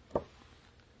about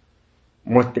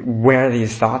where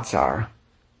these thoughts are,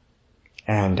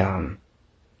 and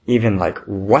even like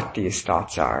what these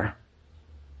thoughts are.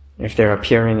 If they're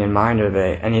appearing in mind, are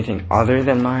they anything other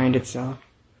than mind itself?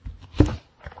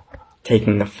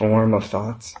 Taking the form of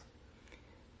thoughts?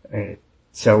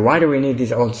 So why do we need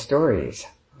these old stories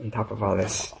on top of all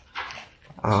this?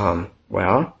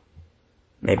 Well,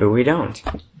 maybe we don't.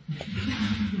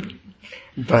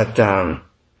 But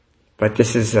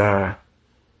this is, our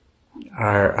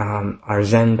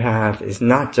Zen path is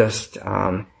not just,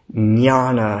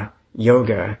 jnana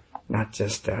yoga, not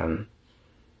just,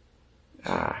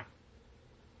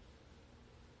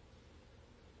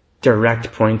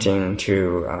 direct pointing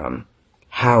to,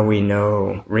 how we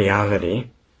know reality.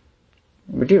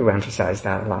 We do emphasize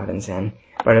that a lot in Zen,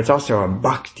 but it's also a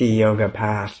bhakti yoga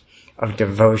path of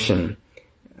devotion.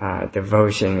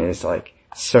 Devotion is like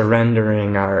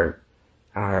surrendering our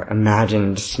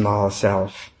imagined small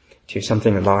self to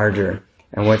something larger.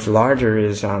 And what's larger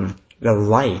is, the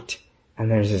light. And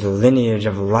there's this lineage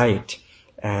of light.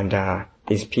 And,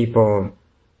 these people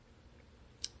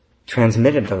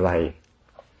transmitted the light.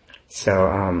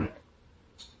 So,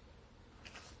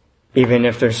 even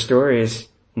if their stories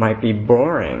might be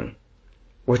boring,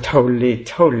 we're totally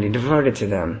devoted to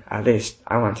them. At least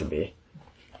I want to be.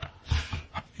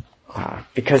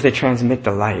 Because they transmit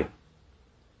the light.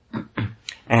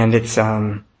 And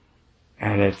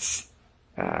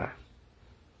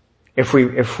if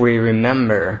we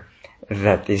remember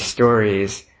that these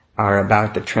stories are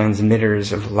about the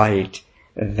transmitters of light,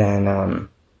 then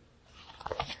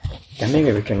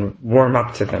maybe we can warm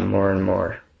up to them more and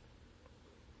more.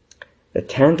 The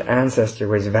 10th ancestor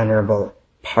was Venerable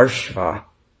Parshva,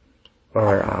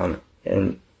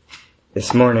 and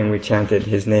this morning we chanted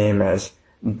his name as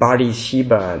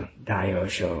Bodhishiba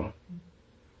Daiyosho.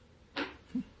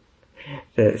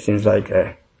 It seems like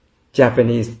a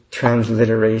Japanese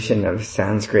transliteration of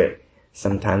Sanskrit.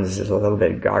 Sometimes it's a little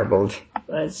bit garbled,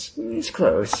 but it's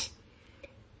close.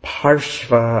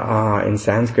 Parshva in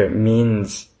Sanskrit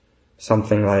means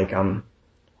something like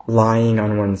lying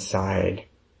on one side.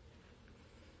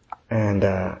 And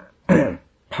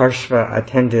Parshva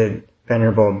attended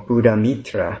Venerable Buddha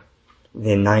Mitra,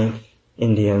 the 9th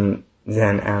Indian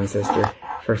Zen ancestor,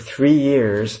 for 3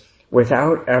 years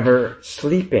without ever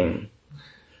sleeping.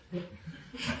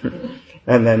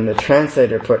 And then the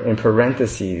translator put in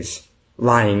parentheses,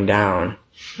 lying down.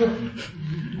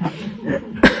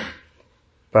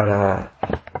 But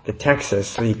the text says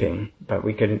sleeping, but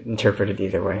we could interpret it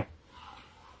either way.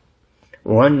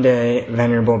 One day,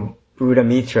 Venerable Buddha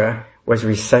Mitra was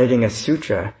reciting a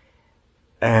sutra,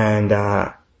 and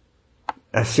a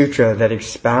sutra that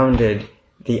expounded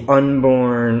the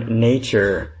unborn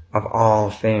nature of all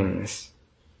things,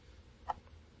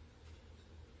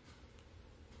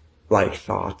 like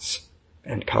thoughts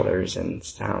and colors and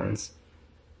sounds.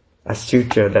 A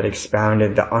sutra that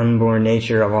expounded the unborn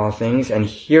nature of all things, and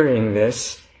hearing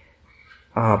this,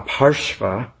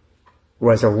 Parshva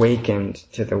was awakened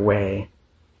to the way.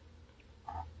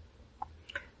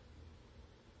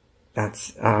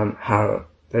 That's how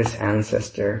this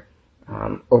ancestor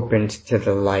opened to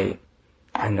the light,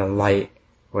 and the light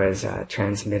was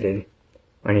transmitted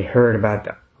when he heard about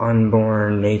the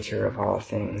unborn nature of all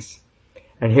things.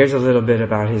 And here's a little bit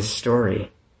about his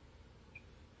story.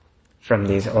 from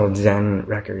these old Zen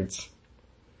records.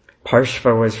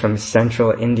 Parshva was from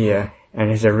central India, and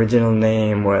his original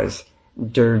name was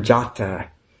Durjata,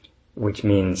 which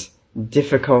means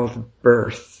difficult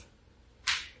birth.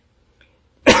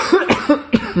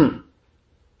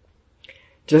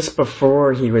 Just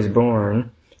before he was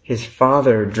born, his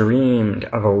father dreamed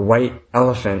of a white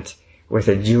elephant with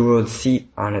a jeweled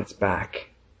seat on its back.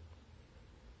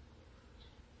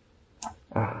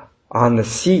 On the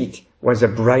seat was a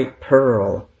bright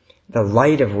pearl, the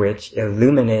light of which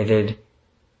illuminated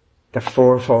the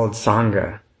fourfold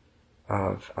Sangha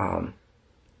of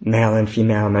male and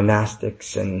female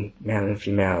monastics and male and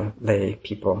female lay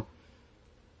people.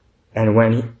 And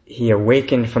when he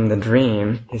awakened from the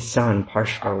dream, his son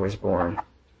Parshva was born.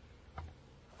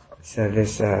 So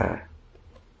this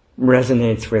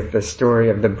resonates with the story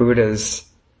of the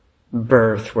Buddha's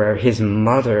birth, where his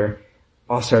mother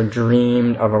also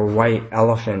dreamed of a white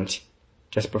elephant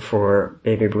just before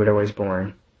baby Buddha was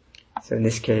born. So in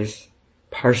this case,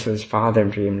 Parshva's father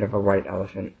dreamed of a white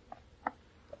elephant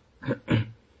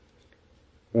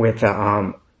with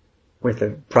a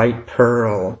bright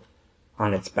pearl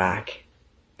on its back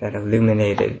that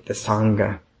illuminated the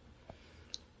Sangha.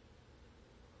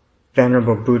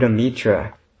 Venerable Buddha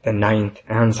Mitra, the 9th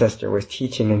ancestor, was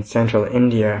teaching in central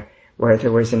India, where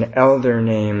there was an elder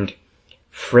named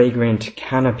Fragrant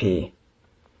Canopy.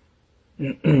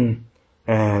 And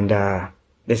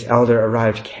this elder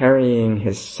arrived carrying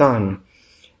his son,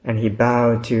 and he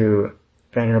bowed to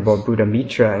Venerable Buddha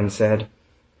Mitra and said,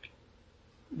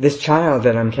 "This child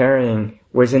that I'm carrying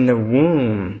was in the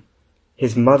womb,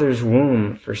 his mother's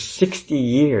womb, for 60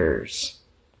 years.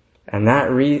 And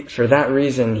for that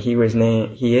reason he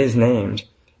is named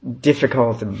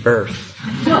Difficult Birth."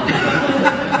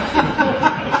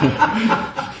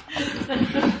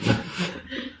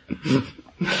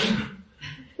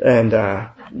 And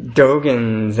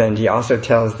Dogen Zenji also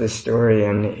tells this story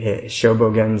in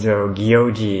Shobogenzo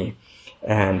Gyoji,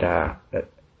 and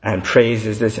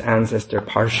praises this ancestor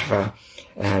Parshva.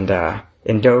 And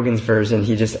in Dogen's version,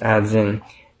 he just adds in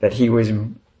that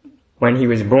when he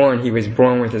was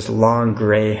born with this long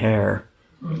gray hair.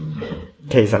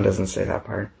 Keizan doesn't say that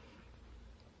part.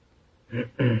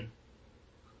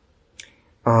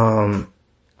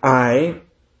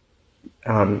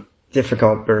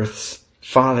 Difficult Birth's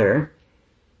father,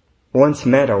 once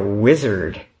met a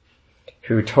wizard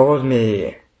who told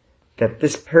me that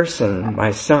this person,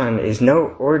 my son, is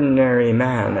no ordinary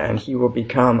man, and he will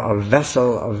become a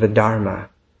vessel of the Dharma.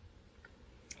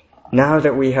 Now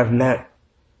that we have met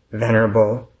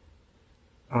Venerable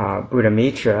Buddha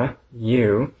Mitra,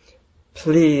 you,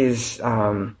 please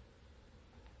let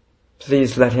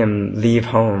him leave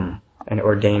home and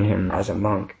ordain him as a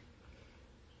monk.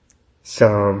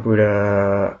 So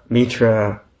Buddha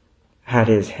Mitra had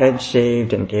his head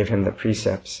shaved and gave him the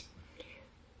precepts.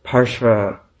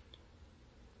 Parshva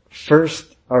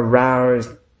first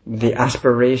aroused the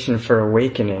aspiration for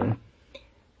awakening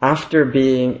after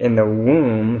being in the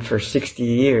womb for 60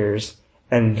 years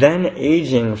and then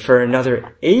aging for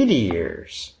another 80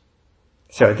 years.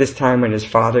 So at this time when his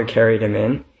father carried him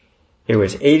in, it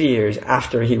was 80 years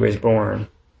after he was born.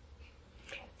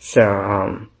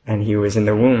 So, and he was in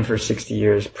the womb for 60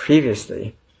 years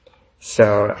previously.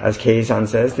 So, as Keizan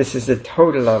says, this is a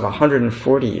total of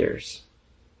 140 years.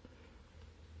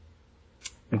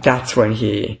 That's when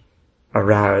he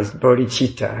aroused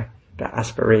bodhicitta, the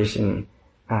aspiration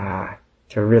to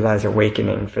realize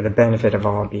awakening for the benefit of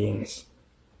all beings.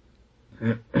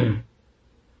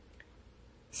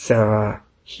 So,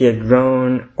 he had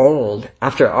grown old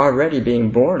after already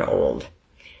being born old,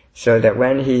 so that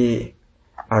when he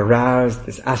aroused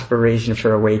this aspiration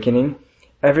for awakening,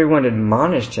 everyone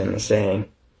admonished him, saying,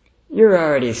 "You're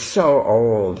already so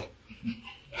old.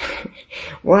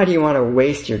 Why do you want to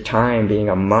waste your time being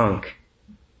a monk?"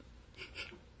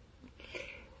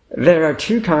 There are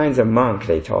two kinds of monk,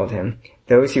 they told him,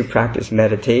 those who practice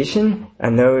meditation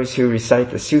and those who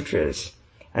recite the sutras.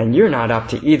 And you're not up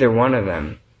to either one of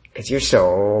them, because you're so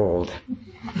old.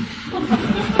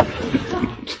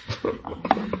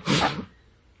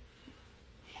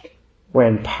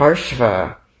 When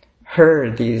Parshva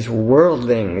heard these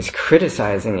worldlings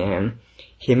criticizing him,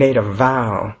 he made a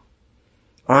vow.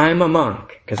 I'm a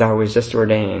monk, because I was just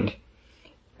ordained.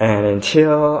 And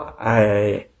until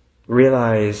I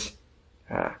realize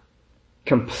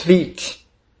complete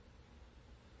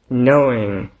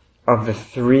knowing of the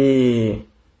three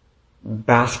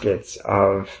baskets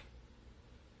of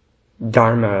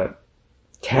Dharma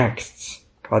texts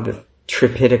called the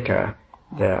Tripitaka,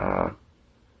 the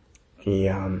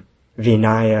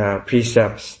Vinaya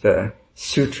precepts, the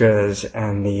sutras,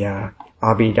 and the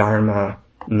Abhidharma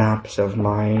maps of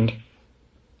mind,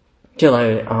 till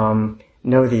I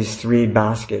know these 3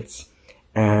 baskets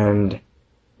and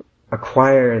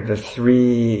acquire the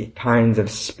 3 kinds of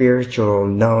spiritual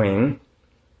knowing,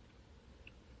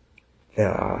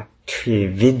 the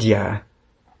Trividya,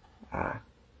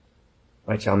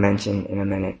 which I'll mention in a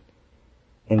minute.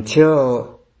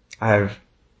 Until I've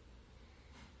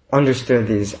understood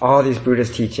all these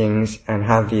Buddhist teachings and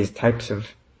have these types of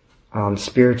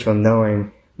spiritual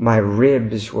knowing, my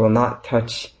ribs will not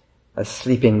touch a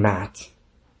sleeping mat.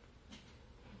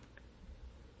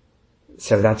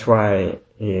 So that's why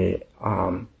he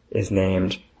is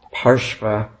named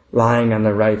Parshva, lying on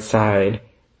the right side,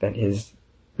 that his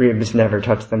ribs never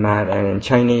touch the mat. And in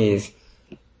Chinese,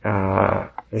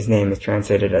 his name is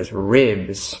translated as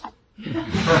Ribs.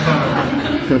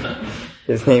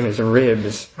 His name is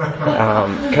Ribs,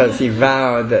 because he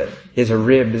vowed that his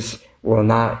ribs will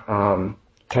not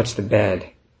touch the bed.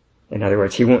 In other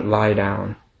words, he won't lie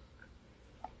down.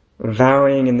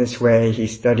 Vowing in this way, he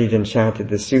studied and chanted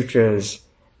the sutras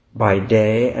by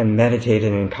day and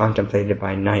meditated and contemplated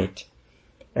by night.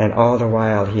 And all the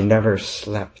while, he never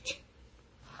slept.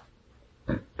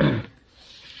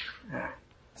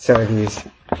 So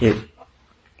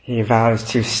he vows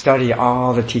to study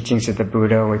all the teachings of the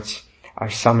Buddha, which are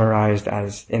summarized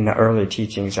as in the early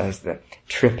teachings as the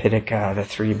Tripitaka, the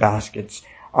 3 baskets,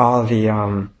 all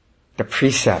the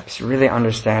precepts, really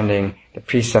understanding the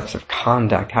precepts of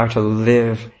conduct, how to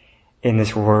live in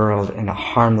this world in a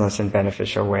harmless and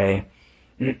beneficial way.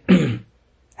 And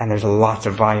there's lots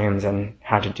of volumes on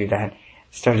how to do that.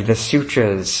 Study the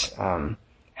sutras,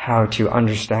 how to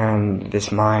understand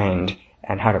this mind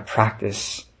and how to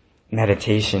practice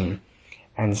meditation,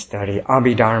 and study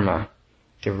Abhidharma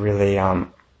to really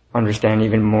understand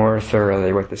even more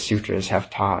thoroughly what the sutras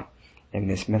have taught in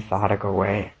this methodical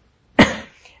way.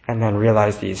 And then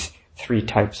realize these 3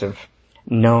 types of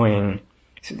knowing.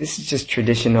 So this is just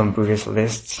traditional Buddhist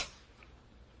lists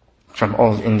from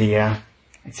old India.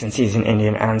 And since he's an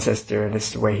Indian ancestor, this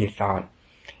is the way he thought.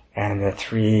 And the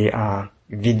 3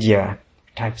 vidya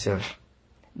types of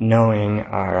knowing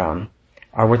are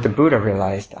what the Buddha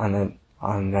realized on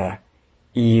the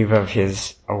eve of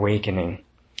his awakening.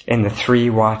 In the 3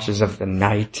 watches of the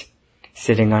night,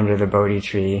 sitting under the Bodhi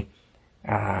tree,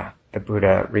 the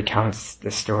Buddha recounts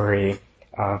the story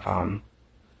of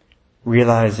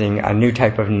realizing a new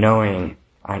type of knowing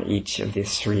on each of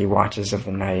these 3 watches of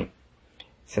the night.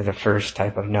 So the first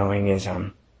type of knowing is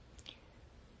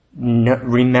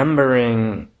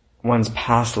remembering one's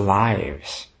past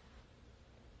lives.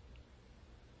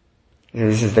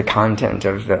 This is the content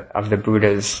of the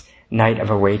Buddha's night of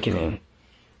awakening.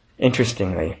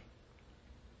 Interestingly,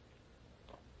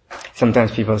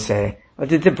 sometimes people say, well,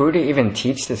 did the Buddha even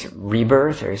teach this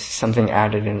rebirth, or is something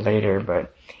added in later?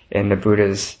 But in the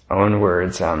Buddha's own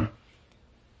words, not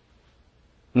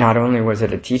only was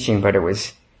it a teaching, but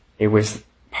it was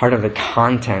part of the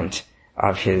content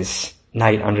of his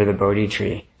night under the Bodhi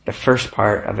tree. The first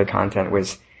part of the content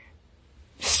was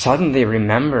suddenly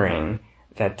remembering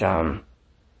that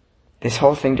this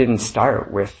whole thing didn't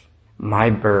start with my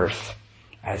birth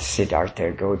as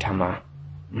Siddhartha Gautama.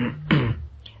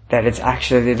 That it's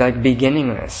actually like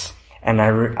beginningless. And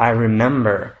I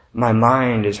remember my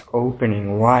mind is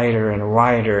opening wider and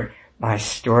wider. My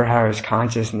storehouse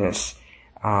consciousness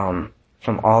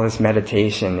from all this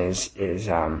meditation is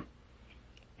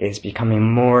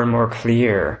becoming more and more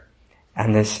clear.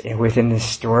 And within this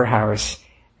storehouse,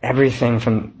 everything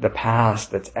from the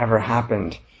past that's ever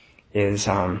happened is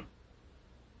in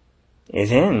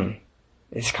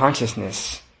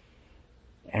consciousness,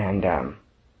 and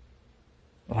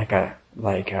like a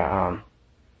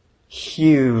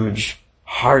huge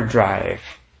hard drive,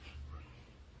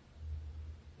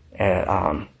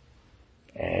 a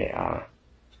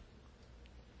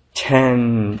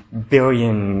 10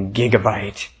 billion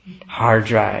gigabyte hard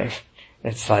drive.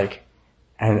 It's like,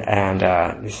 and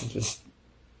this is just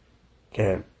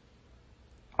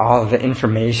all of the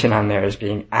information on there is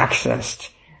being accessed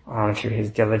through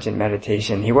his diligent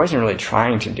meditation. He wasn't really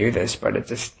trying to do this, but it's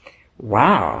just,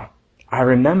 wow, I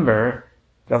remember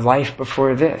the life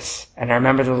before this, and I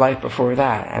remember the life before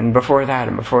that, and before that,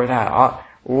 and before that, all,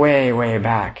 way, way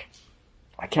back.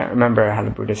 I can't remember how the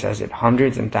Buddha says it,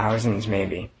 hundreds and thousands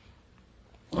maybe,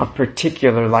 of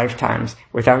particular lifetimes,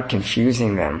 without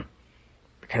confusing them,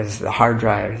 because the hard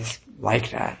drive is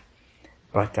like that.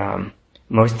 But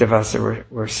most of us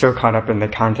we're so caught up in the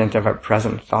content of our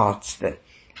present thoughts that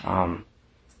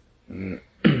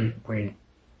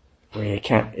we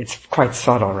can't. It's quite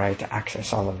subtle, right, to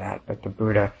access all of that. But the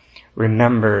Buddha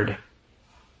remembered,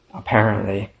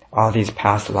 apparently, all these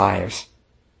past lives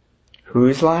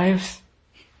whose lives?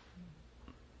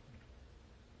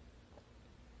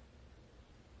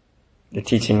 The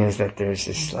teaching is that there's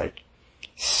this like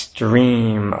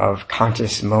stream of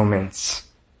conscious moments.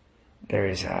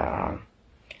 There's a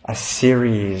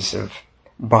series of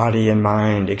body and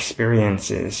mind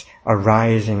experiences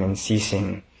arising and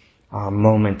ceasing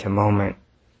moment to moment.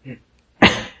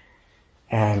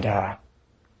 And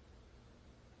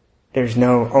there's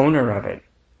no owner of it.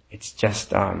 It's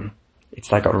just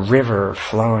it's like a river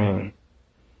flowing,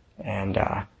 and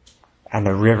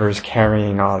the river's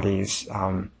carrying all these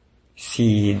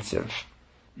seeds of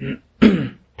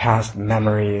past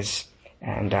memories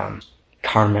and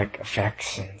karmic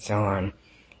effects and so on,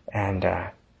 and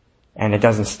it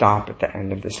doesn't stop at the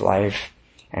end of this life,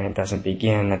 and it doesn't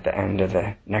begin at the end of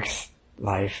the next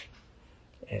life.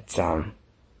 It's the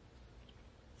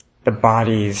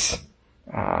bodies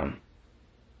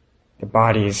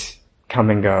come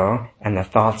and go, and the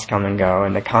thoughts come and go,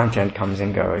 and the content comes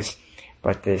and goes,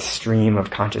 but this stream of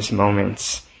conscious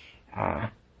moments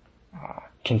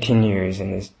continues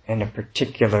in a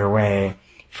particular way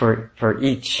for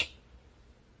each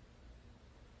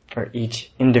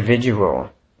individual,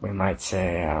 we might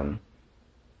say,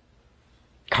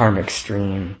 karmic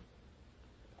stream.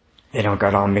 They don't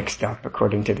get all mixed up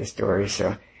according to the story.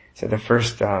 So the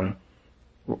first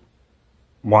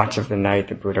watch of the night,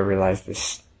 the Buddha realized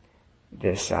this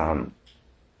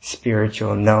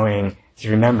spiritual knowing is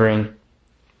remembering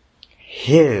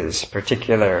his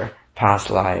particular past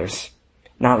lives.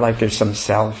 Not like there's some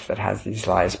self that has these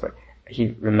lives, but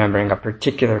he remembering a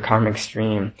particular karmic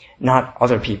stream, not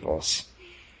other people's.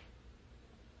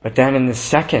 But then in the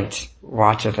second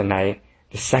watch of the night,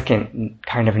 the second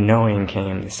kind of knowing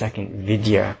came, the second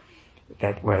vidya,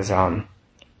 that was,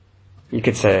 you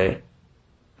could say,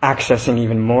 accessing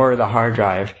even more of the hard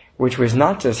drive, which was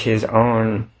not just his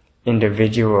own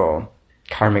individual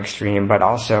karmic stream, but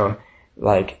also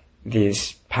like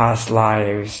these past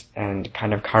lives and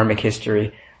kind of karmic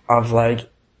history of like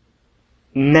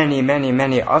many, many,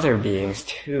 many other beings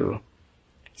too.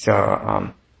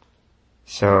 So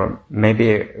maybe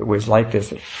it was like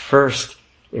this. At first,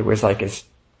 it was like this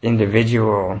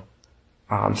individual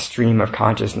stream of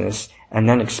consciousness, and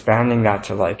then expanding that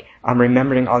to like, I'm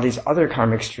remembering all these other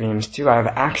karmic streams too. I have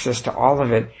access to all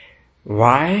of it.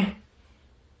 Why?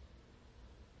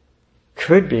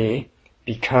 Could be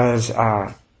because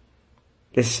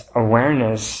this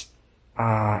awareness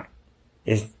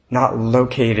is not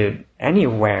located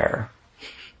anywhere.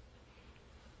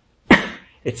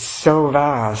 It's so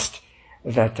vast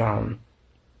that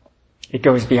it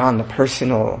goes beyond the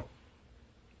personal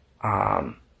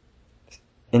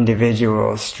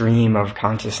individual stream of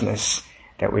consciousness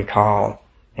that we call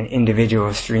an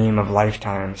individual stream of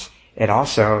lifetimes. It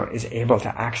also is able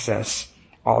to access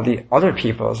all the other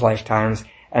people's lifetimes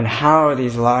and how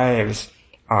these lives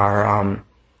are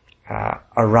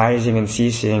arising and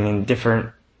ceasing in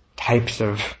different types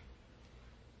of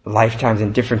lifetimes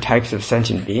and different types of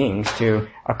sentient beings too,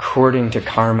 according to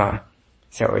karma.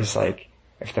 So it was like,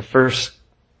 if the first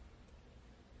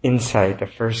insight, the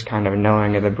first kind of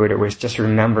knowing of the Buddha was just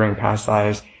remembering past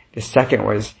lives, the second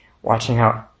was watching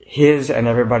how his and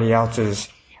everybody else's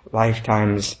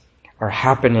lifetimes are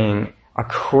happening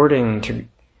according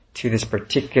to this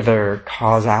particular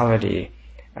causality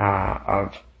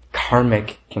of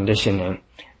karmic conditioning,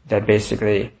 that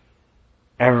basically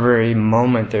every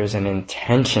moment there's an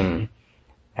intention,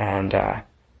 and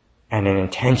an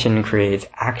intention creates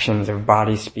actions of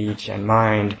body, speech, and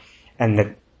mind, and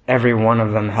that every one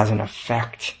of them has an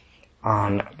effect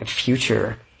on the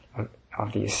future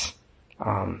of these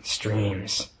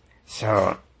streams.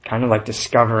 So kind of like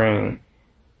discovering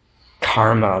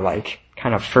karma, like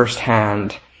kind of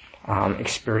first-hand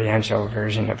experiential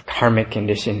version of karmic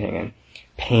conditioning, and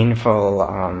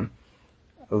painful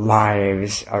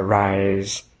lives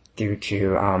arise due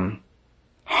to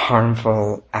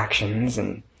harmful actions,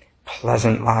 and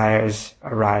pleasant lives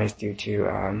arise due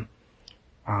to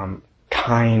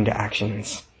kind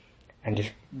actions. And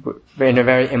just in a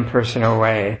very impersonal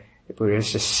way, the Buddha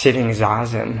is just sitting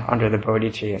zazen under the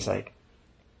Bodhi tree. It's like,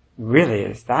 really,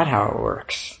 is that how it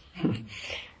works?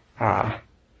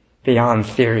 Beyond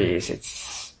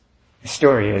theories, the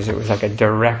story is it was like a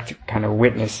direct kind of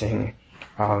witnessing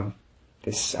of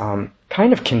this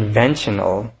kind of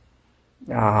conventional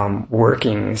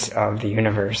workings of the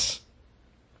universe.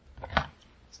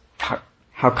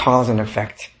 How cause and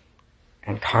effect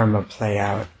and karma play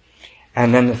out.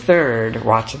 And then the third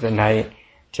watch of the night,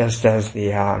 just as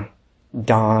the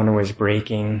dawn was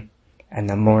breaking and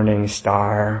the morning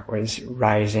star was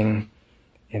rising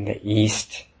in the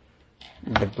east,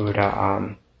 the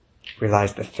Buddha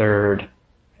realized the third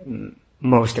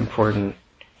most important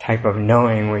type of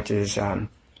knowing, which is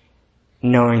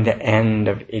knowing the end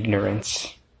of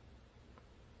ignorance.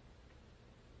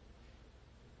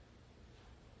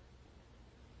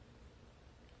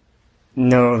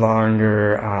 No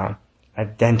longer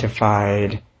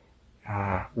identified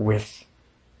with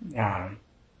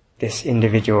this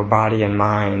individual body and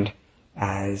mind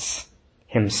as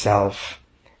himself.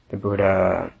 The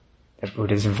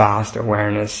Buddha's vast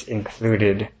awareness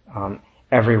included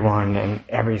everyone and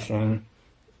everything.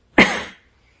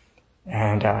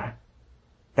 And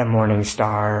the morning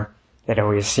star that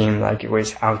always seemed like it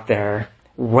was out there,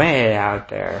 way out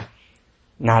there,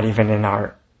 not even in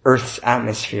our Earth's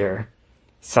atmosphere,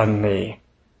 suddenly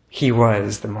he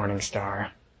was the morning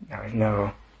star. There was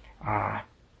no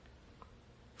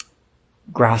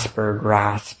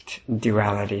grasped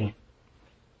duality.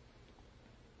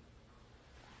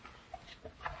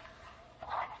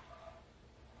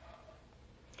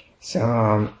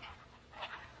 So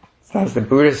that was the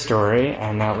Buddha story,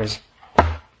 and that was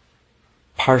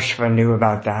Parshva knew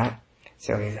about that.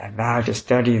 So I vowed to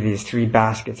study these 3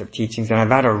 baskets of teachings, and I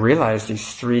vowed to realize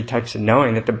these 3 types of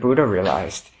knowing that the Buddha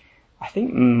realized. I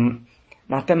think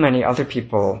not that many other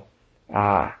people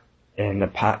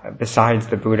besides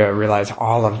the Buddha realize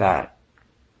all of that.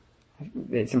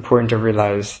 It's important to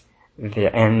realize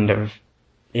the end of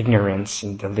ignorance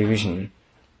and delusion,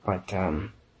 but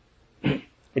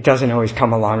it doesn't always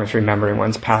come along with remembering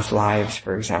one's past lives,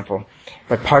 for example.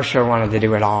 But Parshva wanted to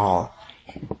do it all.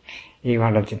 He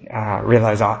wanted to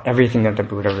realize everything that the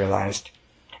Buddha realized.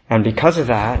 And because of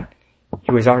that,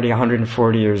 he was already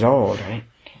 140 years old, right?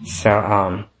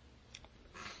 So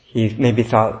he maybe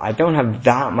thought, I don't have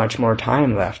that much more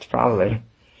time left, probably.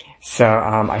 So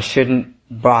I shouldn't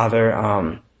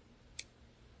bother,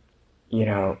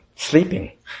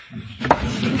 sleeping.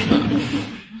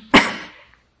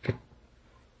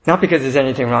 Not because there's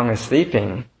anything wrong with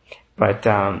sleeping, but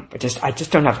I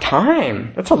just don't have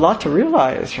time. That's a lot to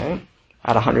realize, right?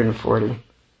 At 140.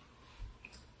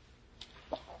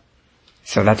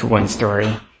 So that's one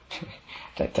story.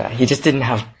 That he just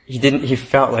he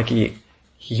felt like he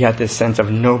had this sense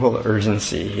of noble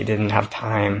urgency. He didn't have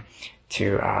time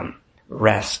to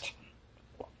rest.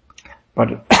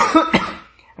 But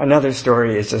another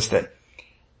story is just that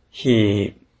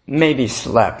he maybe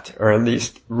slept, or at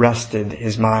least rested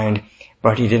his mind,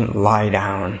 but he didn't lie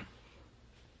down.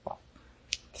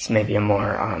 This may be a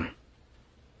more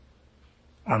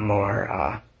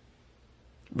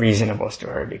reasonable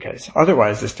story, because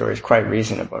otherwise the story is quite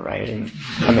reasonable, right? And,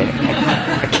 I mean,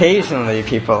 occasionally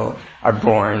people are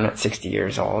born at 60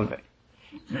 years old, but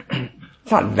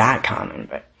it's not that common.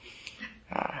 But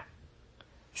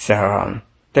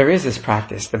there is this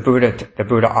practice. The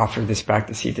Buddha offered this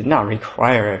practice. He did not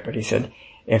require it, but he said,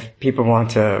 if people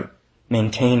want to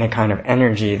maintain a kind of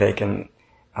energy, they can,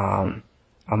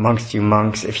 amongst you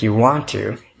monks, if you want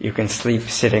to, you can sleep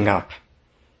sitting up.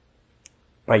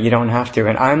 But you don't have to.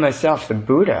 And I myself, the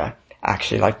Buddha,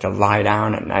 actually like to lie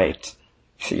down at night.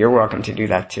 So you're welcome to do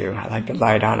that too. I like to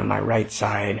lie down on my right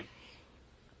side.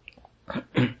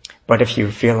 But if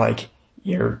you feel like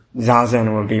your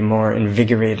zazen will be more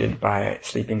invigorated by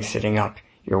sleeping sitting up,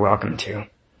 you're welcome to.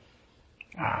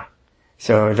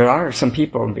 So there are some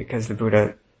people, because the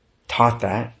Buddha taught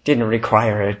that, didn't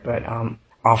require it, but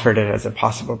offered it as a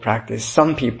possible practice.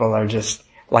 Some people are just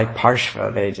like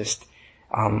Parshva. They just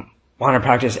want to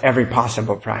practice every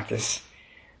possible practice.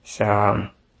 So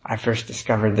I first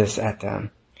discovered this at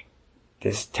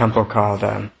this temple called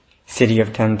City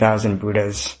of 10,000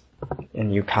 Buddhas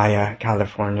in Ukiah,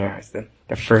 California. It's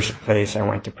the first place I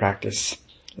went to practice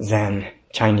Zen,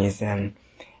 Chinese Zen.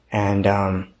 And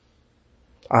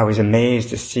I was amazed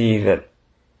to see that,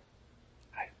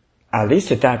 at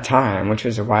least at that time, which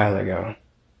was a while ago,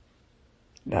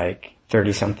 like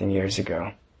 30-something years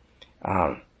ago,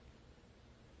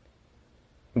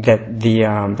 that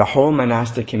the whole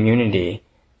monastic community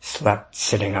slept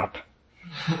sitting up.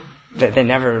 They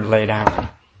never lay down.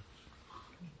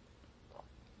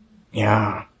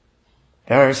 Yeah.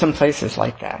 There are some places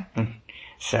like that.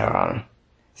 So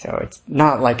it's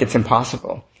not like it's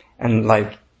impossible. And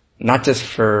like, not just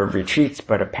for retreats,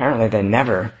 but apparently they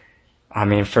never,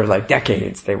 for like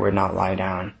decades, they would not lie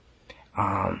down.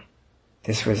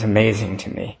 This was amazing to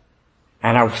me.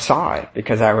 And I saw it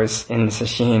because I was in the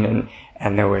sesshin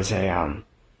and there was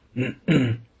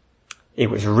it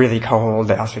was really cold.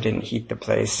 They also didn't heat the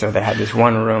place. So they had this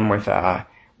one room with a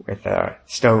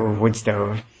stove, wood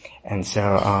stove. And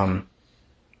so,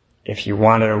 if you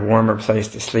wanted a warmer place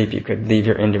to sleep, you could leave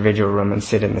your individual room and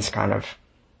sit in this kind of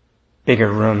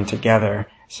bigger room together.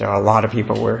 So a lot of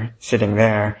people were sitting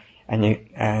there,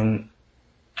 and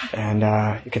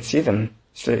you could see them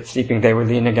sleeping. They were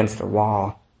leaning against the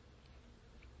wall.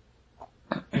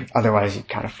 Otherwise, you'd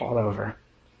kind of fall over.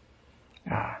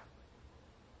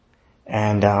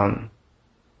 And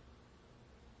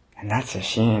that's a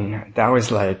sheen. That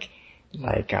was like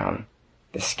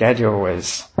the schedule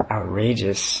was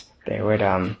outrageous. They would,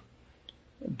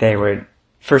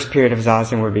 first period of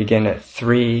zazen would begin at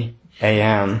 3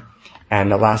 a.m. and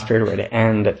the last period would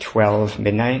end at 12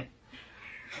 midnight.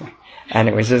 And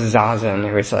it was just zazen.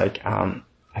 It was like, I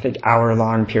think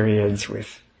hour-long periods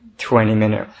with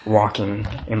 20-minute walking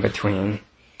in between.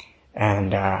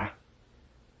 And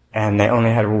they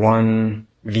only had one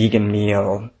vegan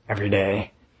meal every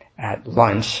day at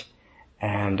lunch.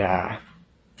 And,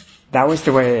 that was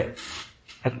the way,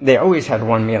 they always had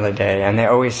one meal a day and they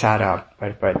always sat up,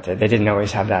 but they didn't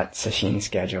always have that sesshin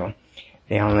schedule.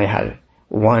 They only had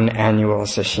one annual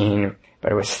sesshin,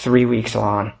 but it was 3 weeks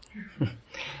long.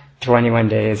 21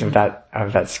 days of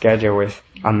that schedule with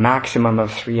a maximum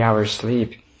of 3 hours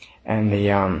sleep. And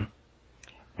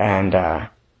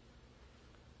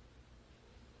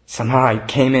somehow I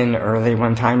came in early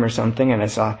one time or something and I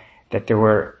saw that there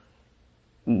were,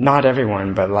 not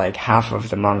everyone, but like half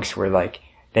of the monks were like,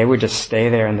 they would just stay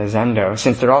there in the zendo,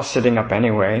 since they're all sitting up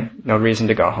anyway, no reason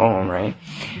to go home, right?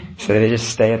 So they just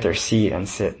stay at their seat and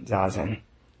sit zazen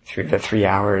through the 3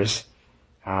 hours,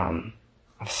 of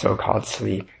so-called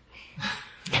sleep.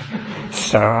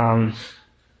 So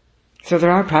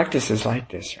there are practices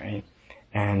like this, right?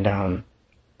 And,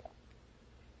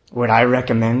 would I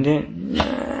recommend it?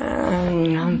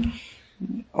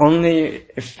 Only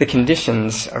if the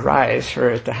conditions arise for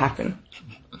it to happen.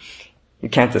 You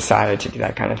can't decide to do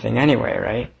that kind of thing anyway,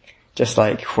 right? Just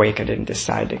like Huika didn't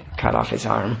decide to cut off his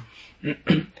arm.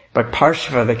 But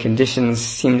Parshva, the conditions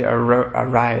seem to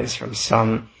arise from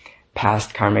some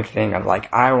past karmic thing of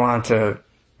like, I want to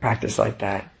practice like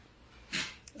that.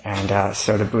 And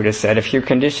so the Buddha said, if your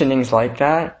conditioning's like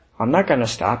that, I'm not going to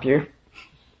stop you.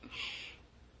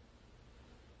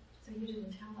 So you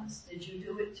didn't tell us. Did you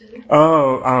do it too?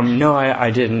 Oh, no,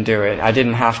 I didn't do it. I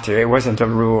didn't have to. It wasn't a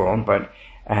rule,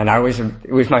 and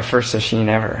it was my first sesshin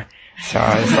ever. So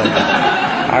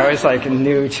I was like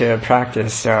new to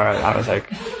practice, so I was like,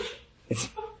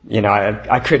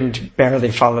 I couldn't barely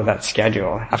follow that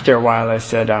schedule. After a while I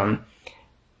said,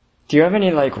 do you have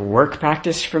any like work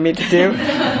practice for me to do?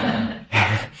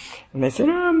 And they said,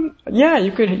 yeah,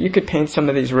 you could paint some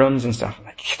of these rooms and stuff. I'm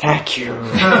like, thank you.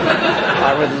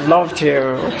 I would love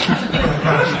to.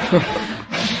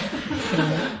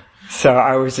 So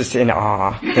I was just in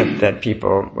awe that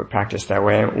people would practice that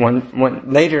way.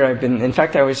 Later I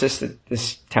was just at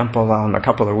this temple, a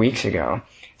couple of weeks ago,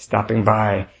 stopping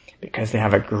by because they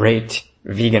have a great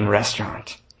vegan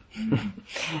restaurant.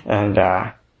 And,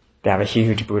 they have a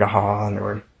huge Buddha hall and there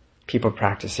were people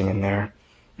practicing in there.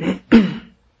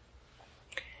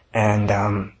 And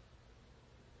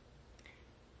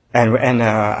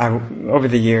over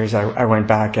the years I went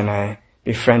back and I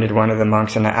befriended one of the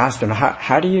monks and I asked him,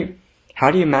 how do you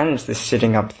manage this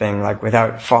sitting up thing, like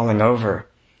without falling over?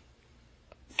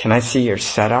 Can I see your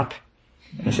setup?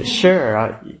 And he said,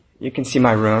 sure, you can see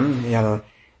my room. He had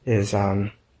his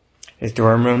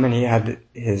dorm room and he had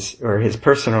his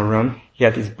personal room. He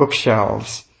had these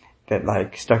bookshelves that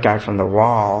like stuck out from the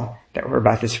wall that were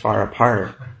about this far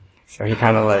apart. So he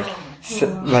kind of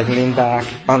like leaned back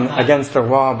against the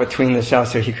wall between the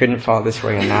shelves so he couldn't fall this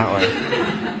way and that way.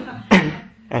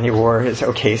 And he wore his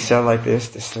okesa like this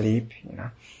to sleep,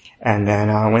 And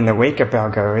then when the wake-up bell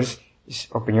goes, you just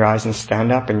open your eyes and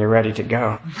stand up and you're ready to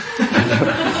go.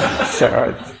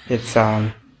 So it's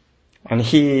and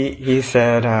he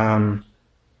said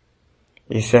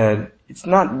it's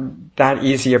not that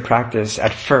easy a practice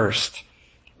at first.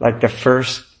 Like the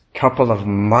first couple of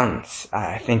months,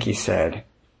 I think he said.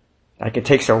 Like it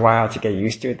takes a while to get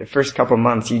used to it. The first couple of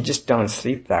months, you just don't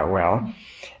sleep that well.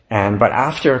 But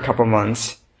after a couple of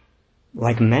months,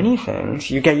 like many things,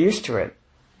 you get used to it.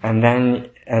 And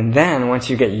then once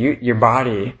you get your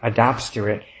body adapts to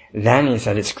it, then he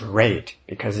said it's great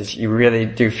because you really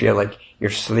do feel like your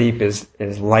sleep is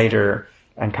lighter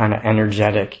and kind of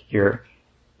energetic. Your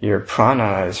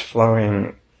prana is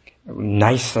flowing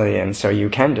nicely, and so you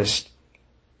can just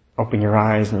open your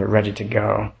eyes and you're ready to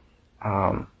go.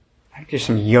 I think there's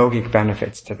some yogic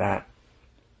benefits to that.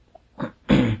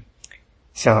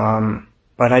 So,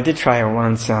 but I did try it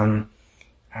once, in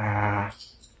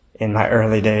my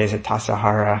early days at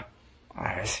Tassajara.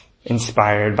 I was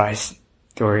inspired by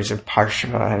stories of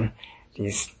Parshva and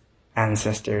these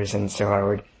ancestors, and so I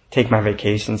would take my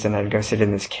vacations and I'd go sit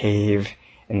in this cave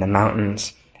in the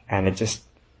mountains, and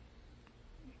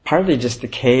partly just the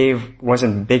cave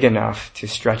wasn't big enough to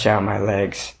stretch out my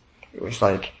legs. It was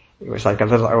like a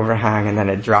little overhang and then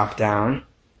it dropped down.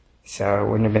 So it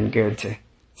wouldn't have been good to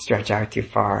stretch out too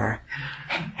far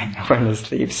when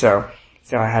asleep. So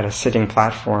I had a sitting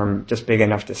platform just big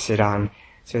enough to sit on.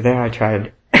 So there I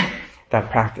tried that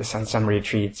practice on some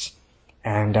retreats.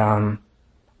 And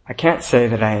I can't say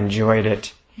that I enjoyed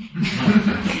it.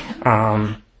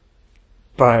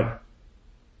 But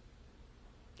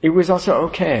it was also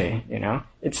okay, you know.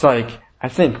 It's like, I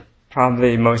think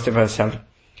probably most of us have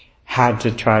had to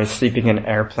try sleeping in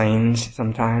airplanes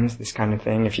sometimes, this kind of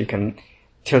thing. If you can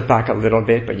tilt back a little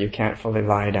bit, but you can't fully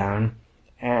lie down.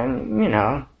 And, you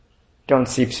know, don't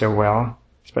sleep so well,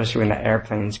 especially when the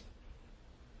airplane's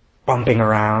bumping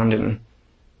around and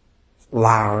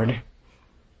loud.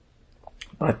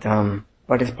 But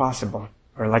it's possible.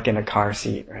 Or like in a car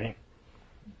seat, right?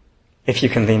 If you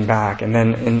can lean back. And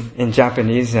then in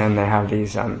Japanese Zen, they have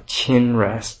these chin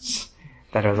rests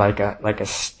that are like a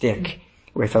stick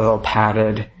with a little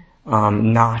padded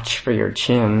notch for your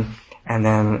chin, and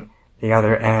then the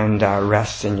other end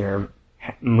rests in your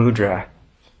mudra,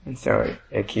 and so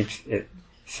it keeps it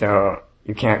so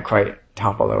you can't quite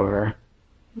topple over.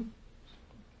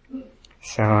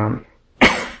 So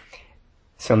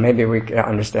maybe we could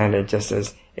understand it just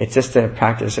as it's just a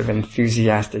practice of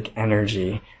enthusiastic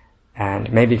energy,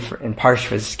 and maybe in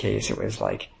Parshva's case it was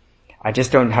like, I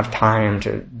just don't have time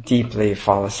to deeply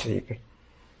fall asleep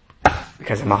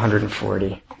because I'm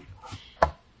 140.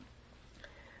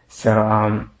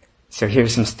 So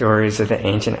here's some stories of the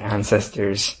ancient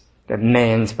ancestors that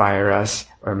may inspire us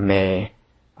or may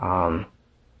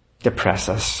depress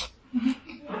us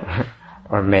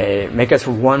or may make us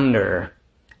wonder,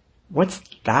 what's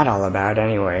that all about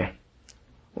anyway?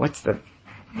 What's the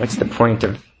point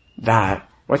of that?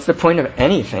 What's the point of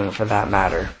anything for that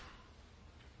matter?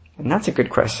 And that's a good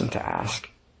question to ask.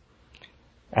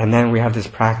 And then we have this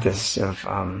practice of,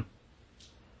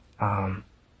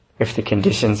 if the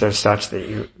conditions are such that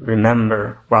you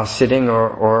remember while sitting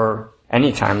or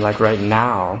anytime, like right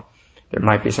now, there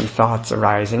might be some thoughts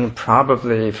arising,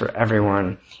 probably for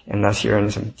everyone, unless you're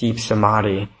in some deep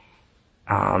samadhi,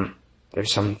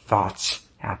 there's some thoughts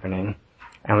happening.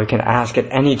 And we can ask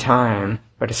at any time,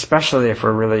 but especially if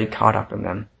we're really caught up in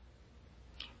them.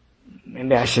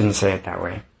 Maybe I shouldn't say it that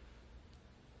way.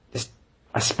 Just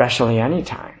especially any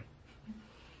time.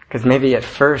 Because maybe at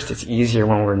first it's easier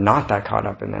when we're not that caught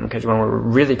up in them, because when we're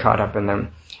really caught up in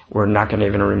them, we're not going to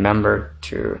even remember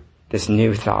to this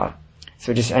new thought.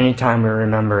 So just any time we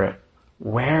remember it,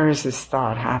 where is this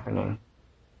thought happening?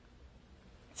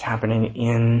 It's happening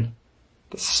in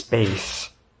the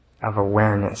space of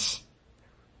awareness.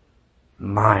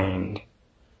 Mind.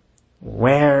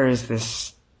 Where is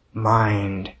this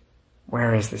mind?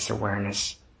 Where is this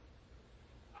awareness?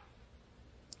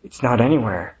 It's not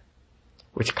anywhere.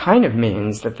 Which kind of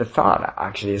means that the thought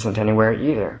actually isn't anywhere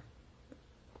either.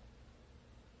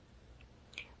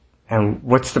 And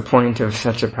what's the point of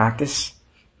such a practice?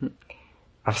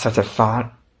 Of such a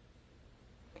thought?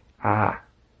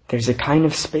 There's a kind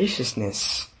of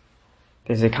spaciousness.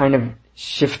 There's a kind of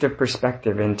shift of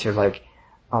perspective into like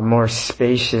a more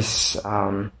spacious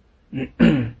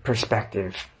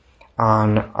perspective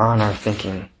on our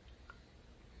thinking.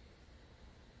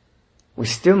 We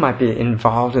still might be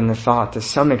involved in the thought to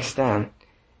some extent.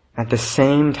 At the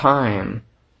same time,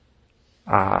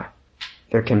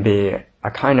 there can be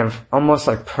a kind of almost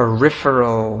like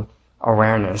peripheral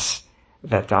awareness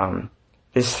that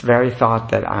this very thought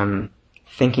that I'm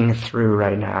thinking through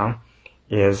right now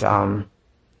is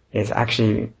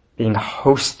actually being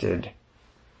hosted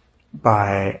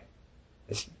by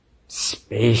this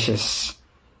spacious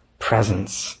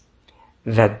presence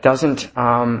that doesn't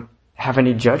have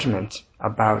any judgment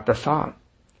about the thought.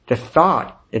 The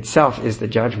thought itself is the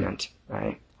judgment,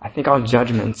 right? I think all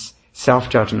judgments,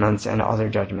 self-judgments and other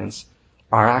judgments,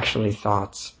 are actually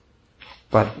thoughts.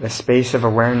 But the space of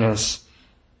awareness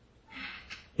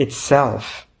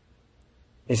itself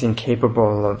is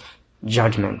incapable of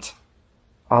judgment.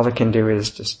 All it can do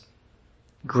is just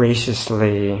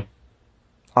graciously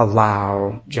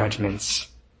allow judgments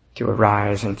to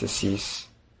arise and to cease.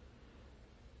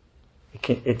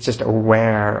 It's just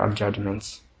aware of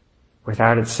judgments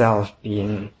without itself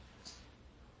being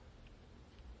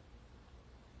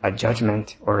a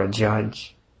judgment or a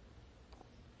judge.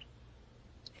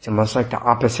 It's almost like the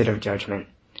opposite of judgment,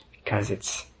 because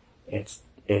it's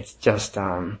just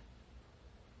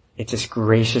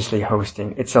graciously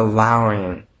hosting. It's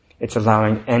allowing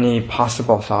any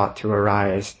possible thought to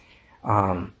arise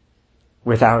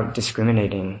without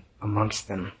discriminating amongst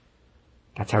them.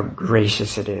 That's how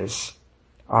gracious it is.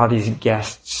 all these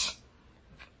guests,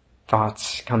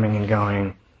 thoughts coming and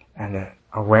going, and the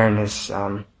awareness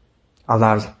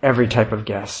allows every type of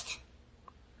guest.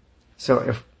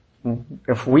 So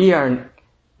if we are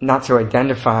not so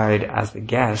identified as the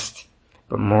guest,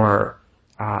 but more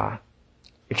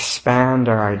expand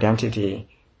our identity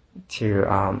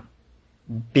to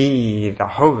be the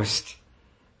host,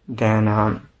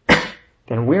 then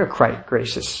we're quite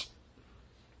gracious.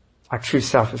 Our true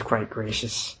self is quite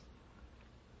gracious.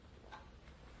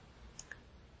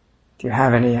 Do you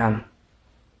have any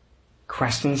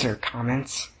questions or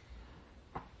comments?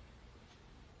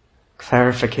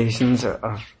 Clarifications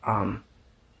of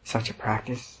such a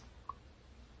practice?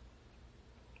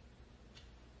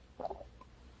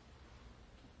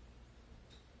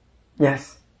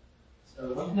 Yes?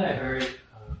 So one thing I heard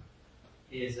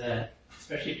is that,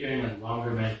 especially during like longer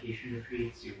meditation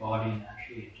retreats, your body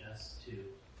naturally adjusts to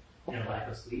lack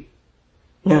of sleep.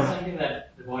 Yeah. It's something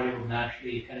that the body will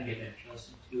naturally kind of get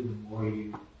adjusted to the more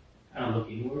you kind of look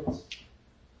inwards.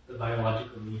 The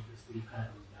biological need for sleep kind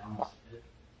of goes down a bit.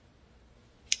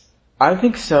 I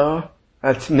think so.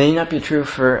 It may not be true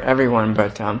for everyone,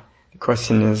 but the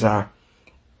question is,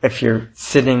 if you're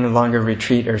sitting a longer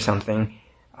retreat or something,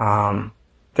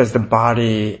 does the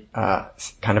body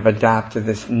kind of adapt to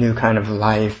this new kind of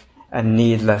life and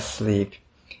need less sleep?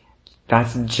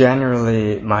 That's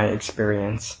generally my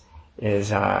experience.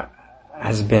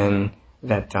 Has been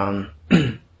that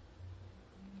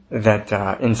that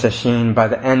in sesshin, by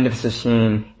the end of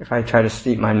sesshin, if I try to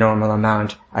sleep my normal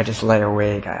amount, I just lay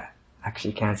awake. I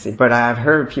actually can't sleep. But I've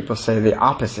heard people say the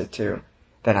opposite too,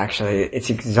 that actually it's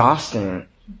exhausting.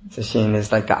 Sesshin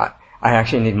is like that. I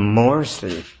actually need more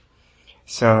sleep.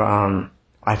 So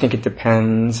I think it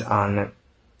depends on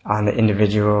the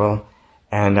individual,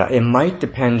 and it might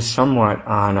depend somewhat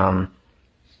on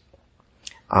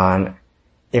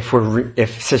if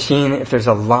there's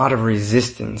a lot of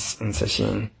resistance in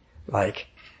sesshin, like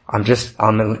I'm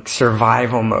in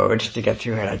survival mode to get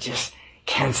through it. I just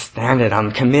can't stand it.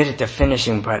 I'm committed to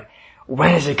finishing, but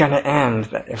when is it going to end?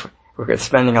 If we're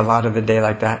spending a lot of the day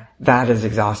like that, that is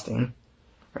exhausting,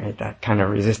 right? That kind of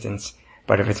resistance.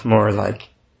 But if it's more like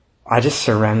I just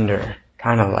surrender,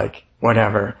 kind of like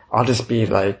whatever, I'll just be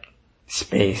like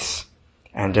space,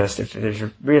 and just if there's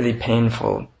really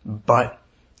painful butt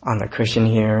on the cushion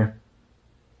here,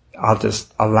 I'll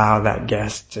just allow that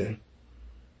guest to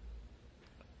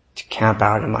camp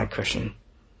out in my cushion.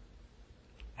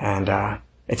 And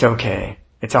it's okay.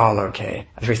 It's all okay.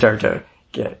 As we start to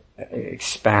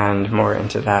expand more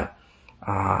into that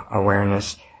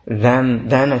awareness,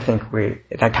 then I think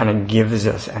that kind of gives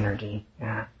us energy.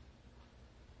 Yeah.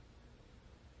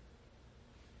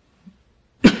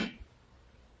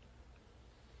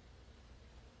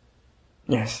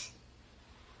 Yes.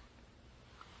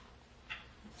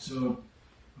 So,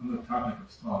 on the topic of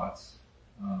thoughts,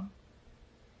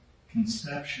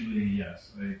 conceptually,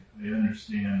 yes, I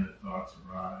understand that thoughts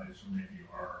arise, or maybe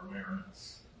our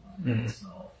awareness in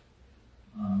itself.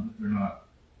 They're not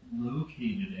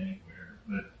located anywhere,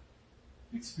 but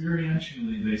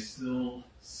experientially they still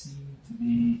seem to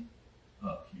be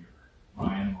up here,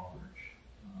 by and large.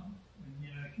 And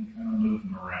yeah, I can kind of move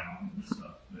them around and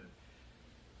stuff, but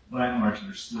by and large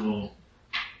they're still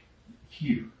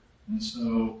here. And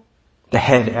so the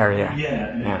head area.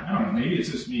 Yeah. I don't know, maybe it's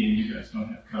just me and you guys don't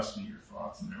have custody of your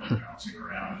thoughts and they're bouncing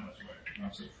around, and that's why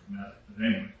I'm so frenetic. But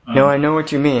anyway. No, I know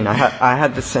what you mean. I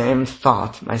had the same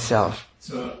thought myself.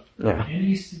 So, yeah.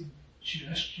 Any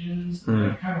suggestions?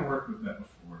 I kind of worked with that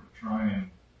before to try and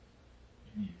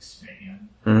maybe expand.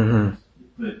 Mm-hmm.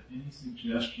 But any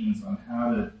suggestions on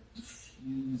how to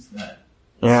diffuse that?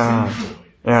 Yeah. Centroid,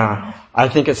 yeah. I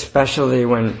think especially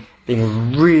when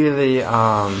being really,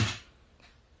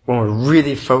 when we're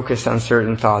really focused on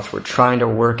certain thoughts, we're trying to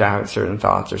work out certain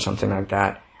thoughts or something like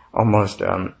that, almost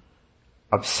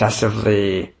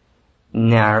obsessively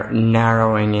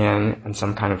narrowing in on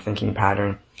some kind of thinking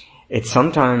pattern. It's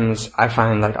sometimes, I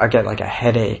find like I get like a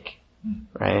headache,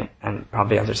 right? And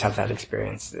probably others have that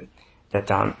experience,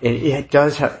 that it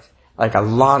does have, like a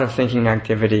lot of thinking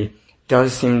activity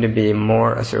does seem to be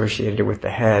more associated with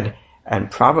the head,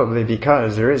 and probably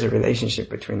because there is a relationship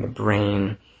between the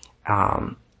brain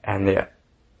and the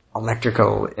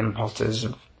electrical impulses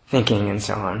of thinking and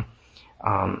so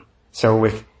on. So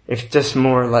if just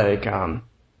more like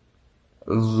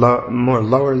more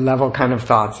lower level kind of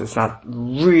thoughts, it's not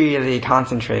really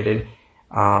concentrated,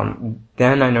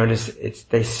 then I notice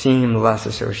they seem less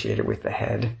associated with the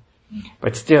head.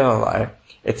 But still,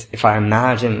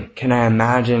 can I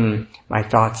imagine my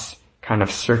thoughts kind of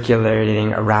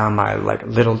circulating around my like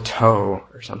little toe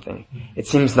or something? It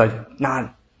seems like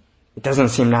not it doesn't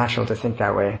seem natural to think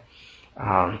that way.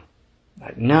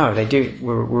 No, they do.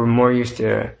 We're more used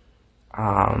to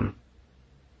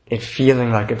it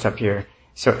feeling like it's up here.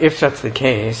 So if that's the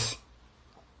case,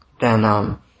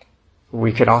 then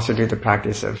we could also do the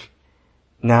practice of,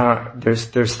 now there's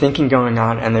thinking going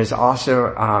on, and there's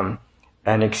also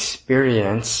an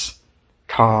experience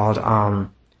called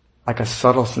like a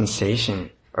subtle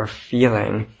sensation or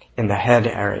feeling in the head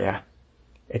area.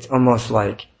 It's almost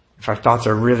like if our thoughts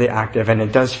are really active, and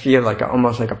it does feel like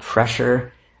almost like a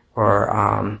pressure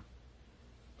or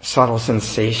subtle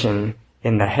sensation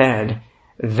in the head,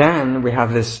 then we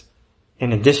have this,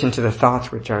 in addition to the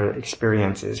thoughts which are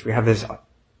experiences, we have this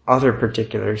other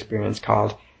particular experience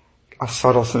called a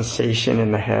subtle sensation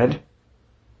in the head.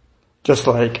 Just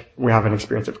like we have an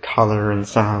experience of color and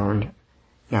sound,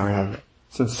 now we have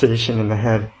sensation in the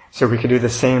head. So we could do the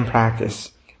same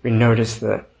practice. We notice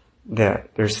that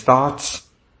there's thoughts,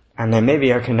 and they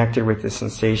maybe are connected with the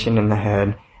sensation in the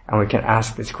head, and we can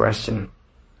ask this question: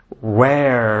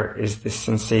 where is this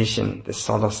sensation, this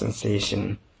subtle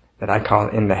sensation that I call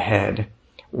in the head?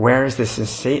 Where is this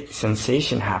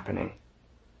sensation happening?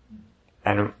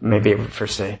 And maybe we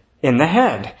first say, in the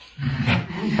head.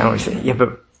 And we say, yeah,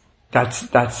 but that's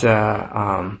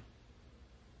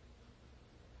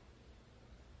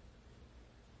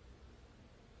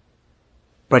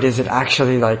but is it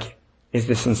actually like, is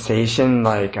the sensation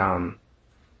like,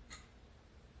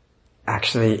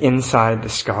 actually inside the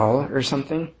skull or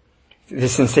something? The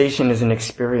sensation is an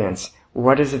experience.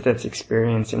 What is it that's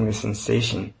experiencing the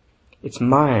sensation? It's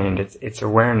mind, it's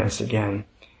awareness again.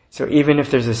 So even if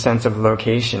there's a sense of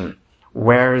location,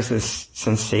 where is this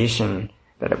sensation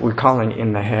that we're calling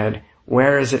in the head?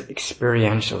 Where is it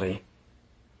experientially?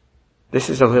 This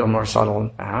is a little more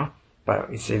subtle now, but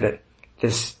we see that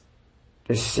this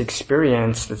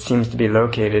experience that seems to be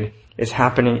located is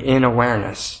happening in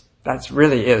awareness. That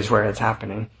really is where it's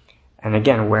happening. And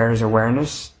again, where is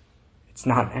awareness? It's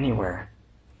not anywhere.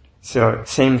 So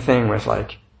same thing with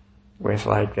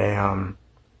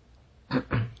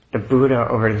the Buddha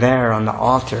over there on the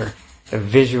altar, the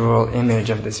visual image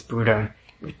of this Buddha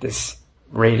with this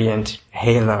radiant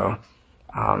halo.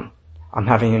 I'm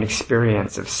having an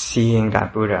experience of seeing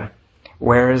that Buddha.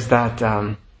 Where is that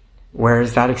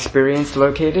experience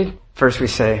located? First we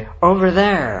say, over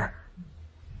there,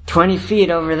 20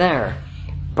 feet over there.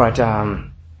 But,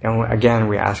 and again,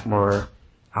 we ask more,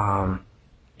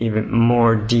 even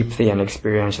more deeply and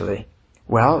experientially.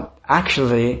 Well,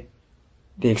 actually,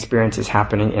 the experience is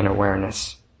happening in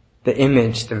awareness. The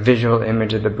image, the visual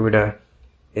image of the Buddha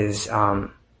is,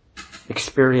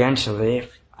 experientially,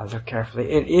 if I look carefully,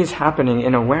 it is happening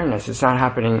in awareness. It's not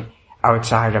happening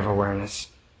outside of awareness.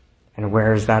 And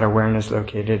where is that awareness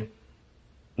located?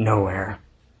 Nowhere.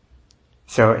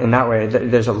 So in that way,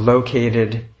 there's a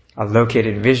located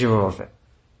visual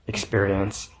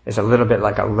experience is a little bit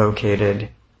like a located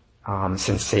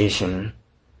sensation,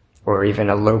 or even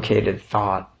a located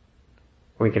thought.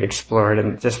 We could explore it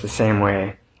in just the same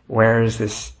way. Where is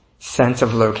this sense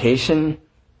of location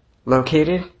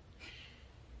located?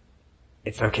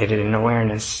 It's located in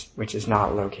awareness, which is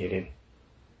not located.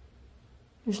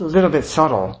 It's a little bit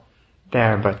subtle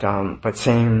there, but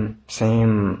same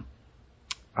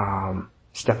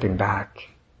stepping back.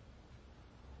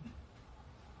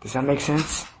 Does that make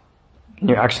sense? Can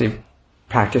you actually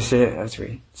practice it as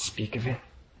we speak of it?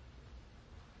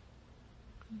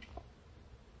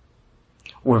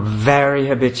 We're very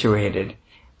habituated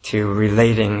to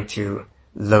relating to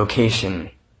location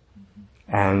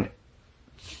and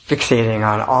fixating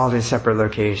on all these separate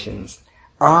locations.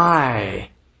 I,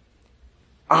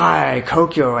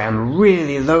 Kokyo, am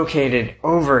really located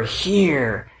over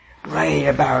here, right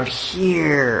about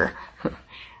here.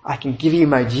 I can give you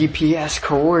my GPS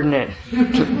coordinate.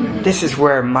 This is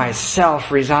where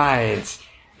myself resides.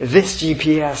 This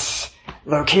GPS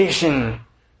location.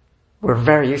 We're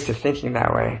very used to thinking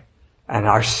that way. And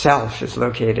our self is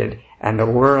located, and the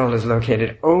world is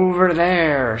located over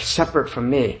there, separate from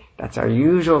me. That's our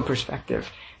usual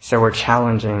perspective. So we're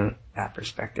challenging that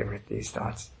perspective with these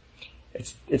thoughts.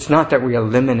 It's not that we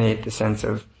eliminate the sense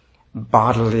of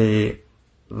bodily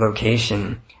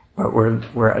location, but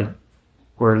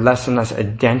we're less and less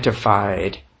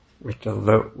identified with the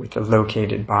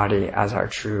located body as our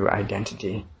true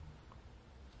identity.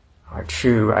 Our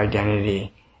true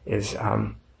identity is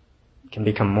can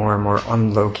become more and more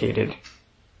unlocated,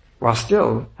 while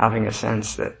still having a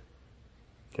sense that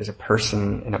there's a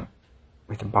person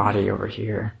with a body over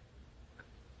here.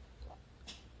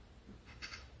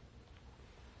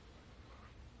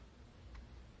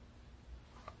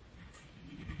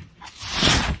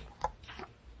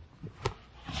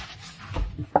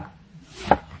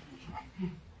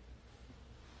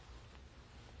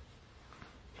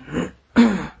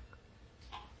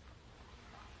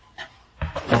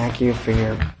 Thank you for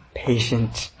your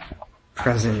patient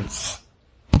presence.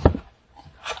 I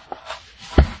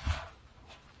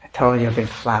told you I've been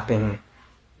flapping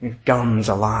gums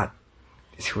a lot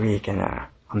this week, and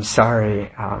I'm sorry.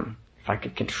 If I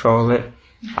could control it,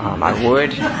 I would.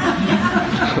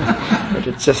 But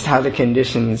it's just how the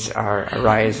conditions are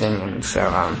arising, and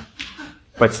so,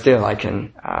 but still I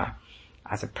can,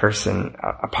 as a person,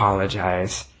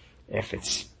 apologize if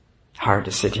it's hard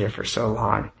to sit here for so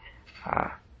long.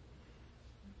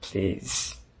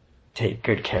 Please take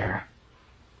good care.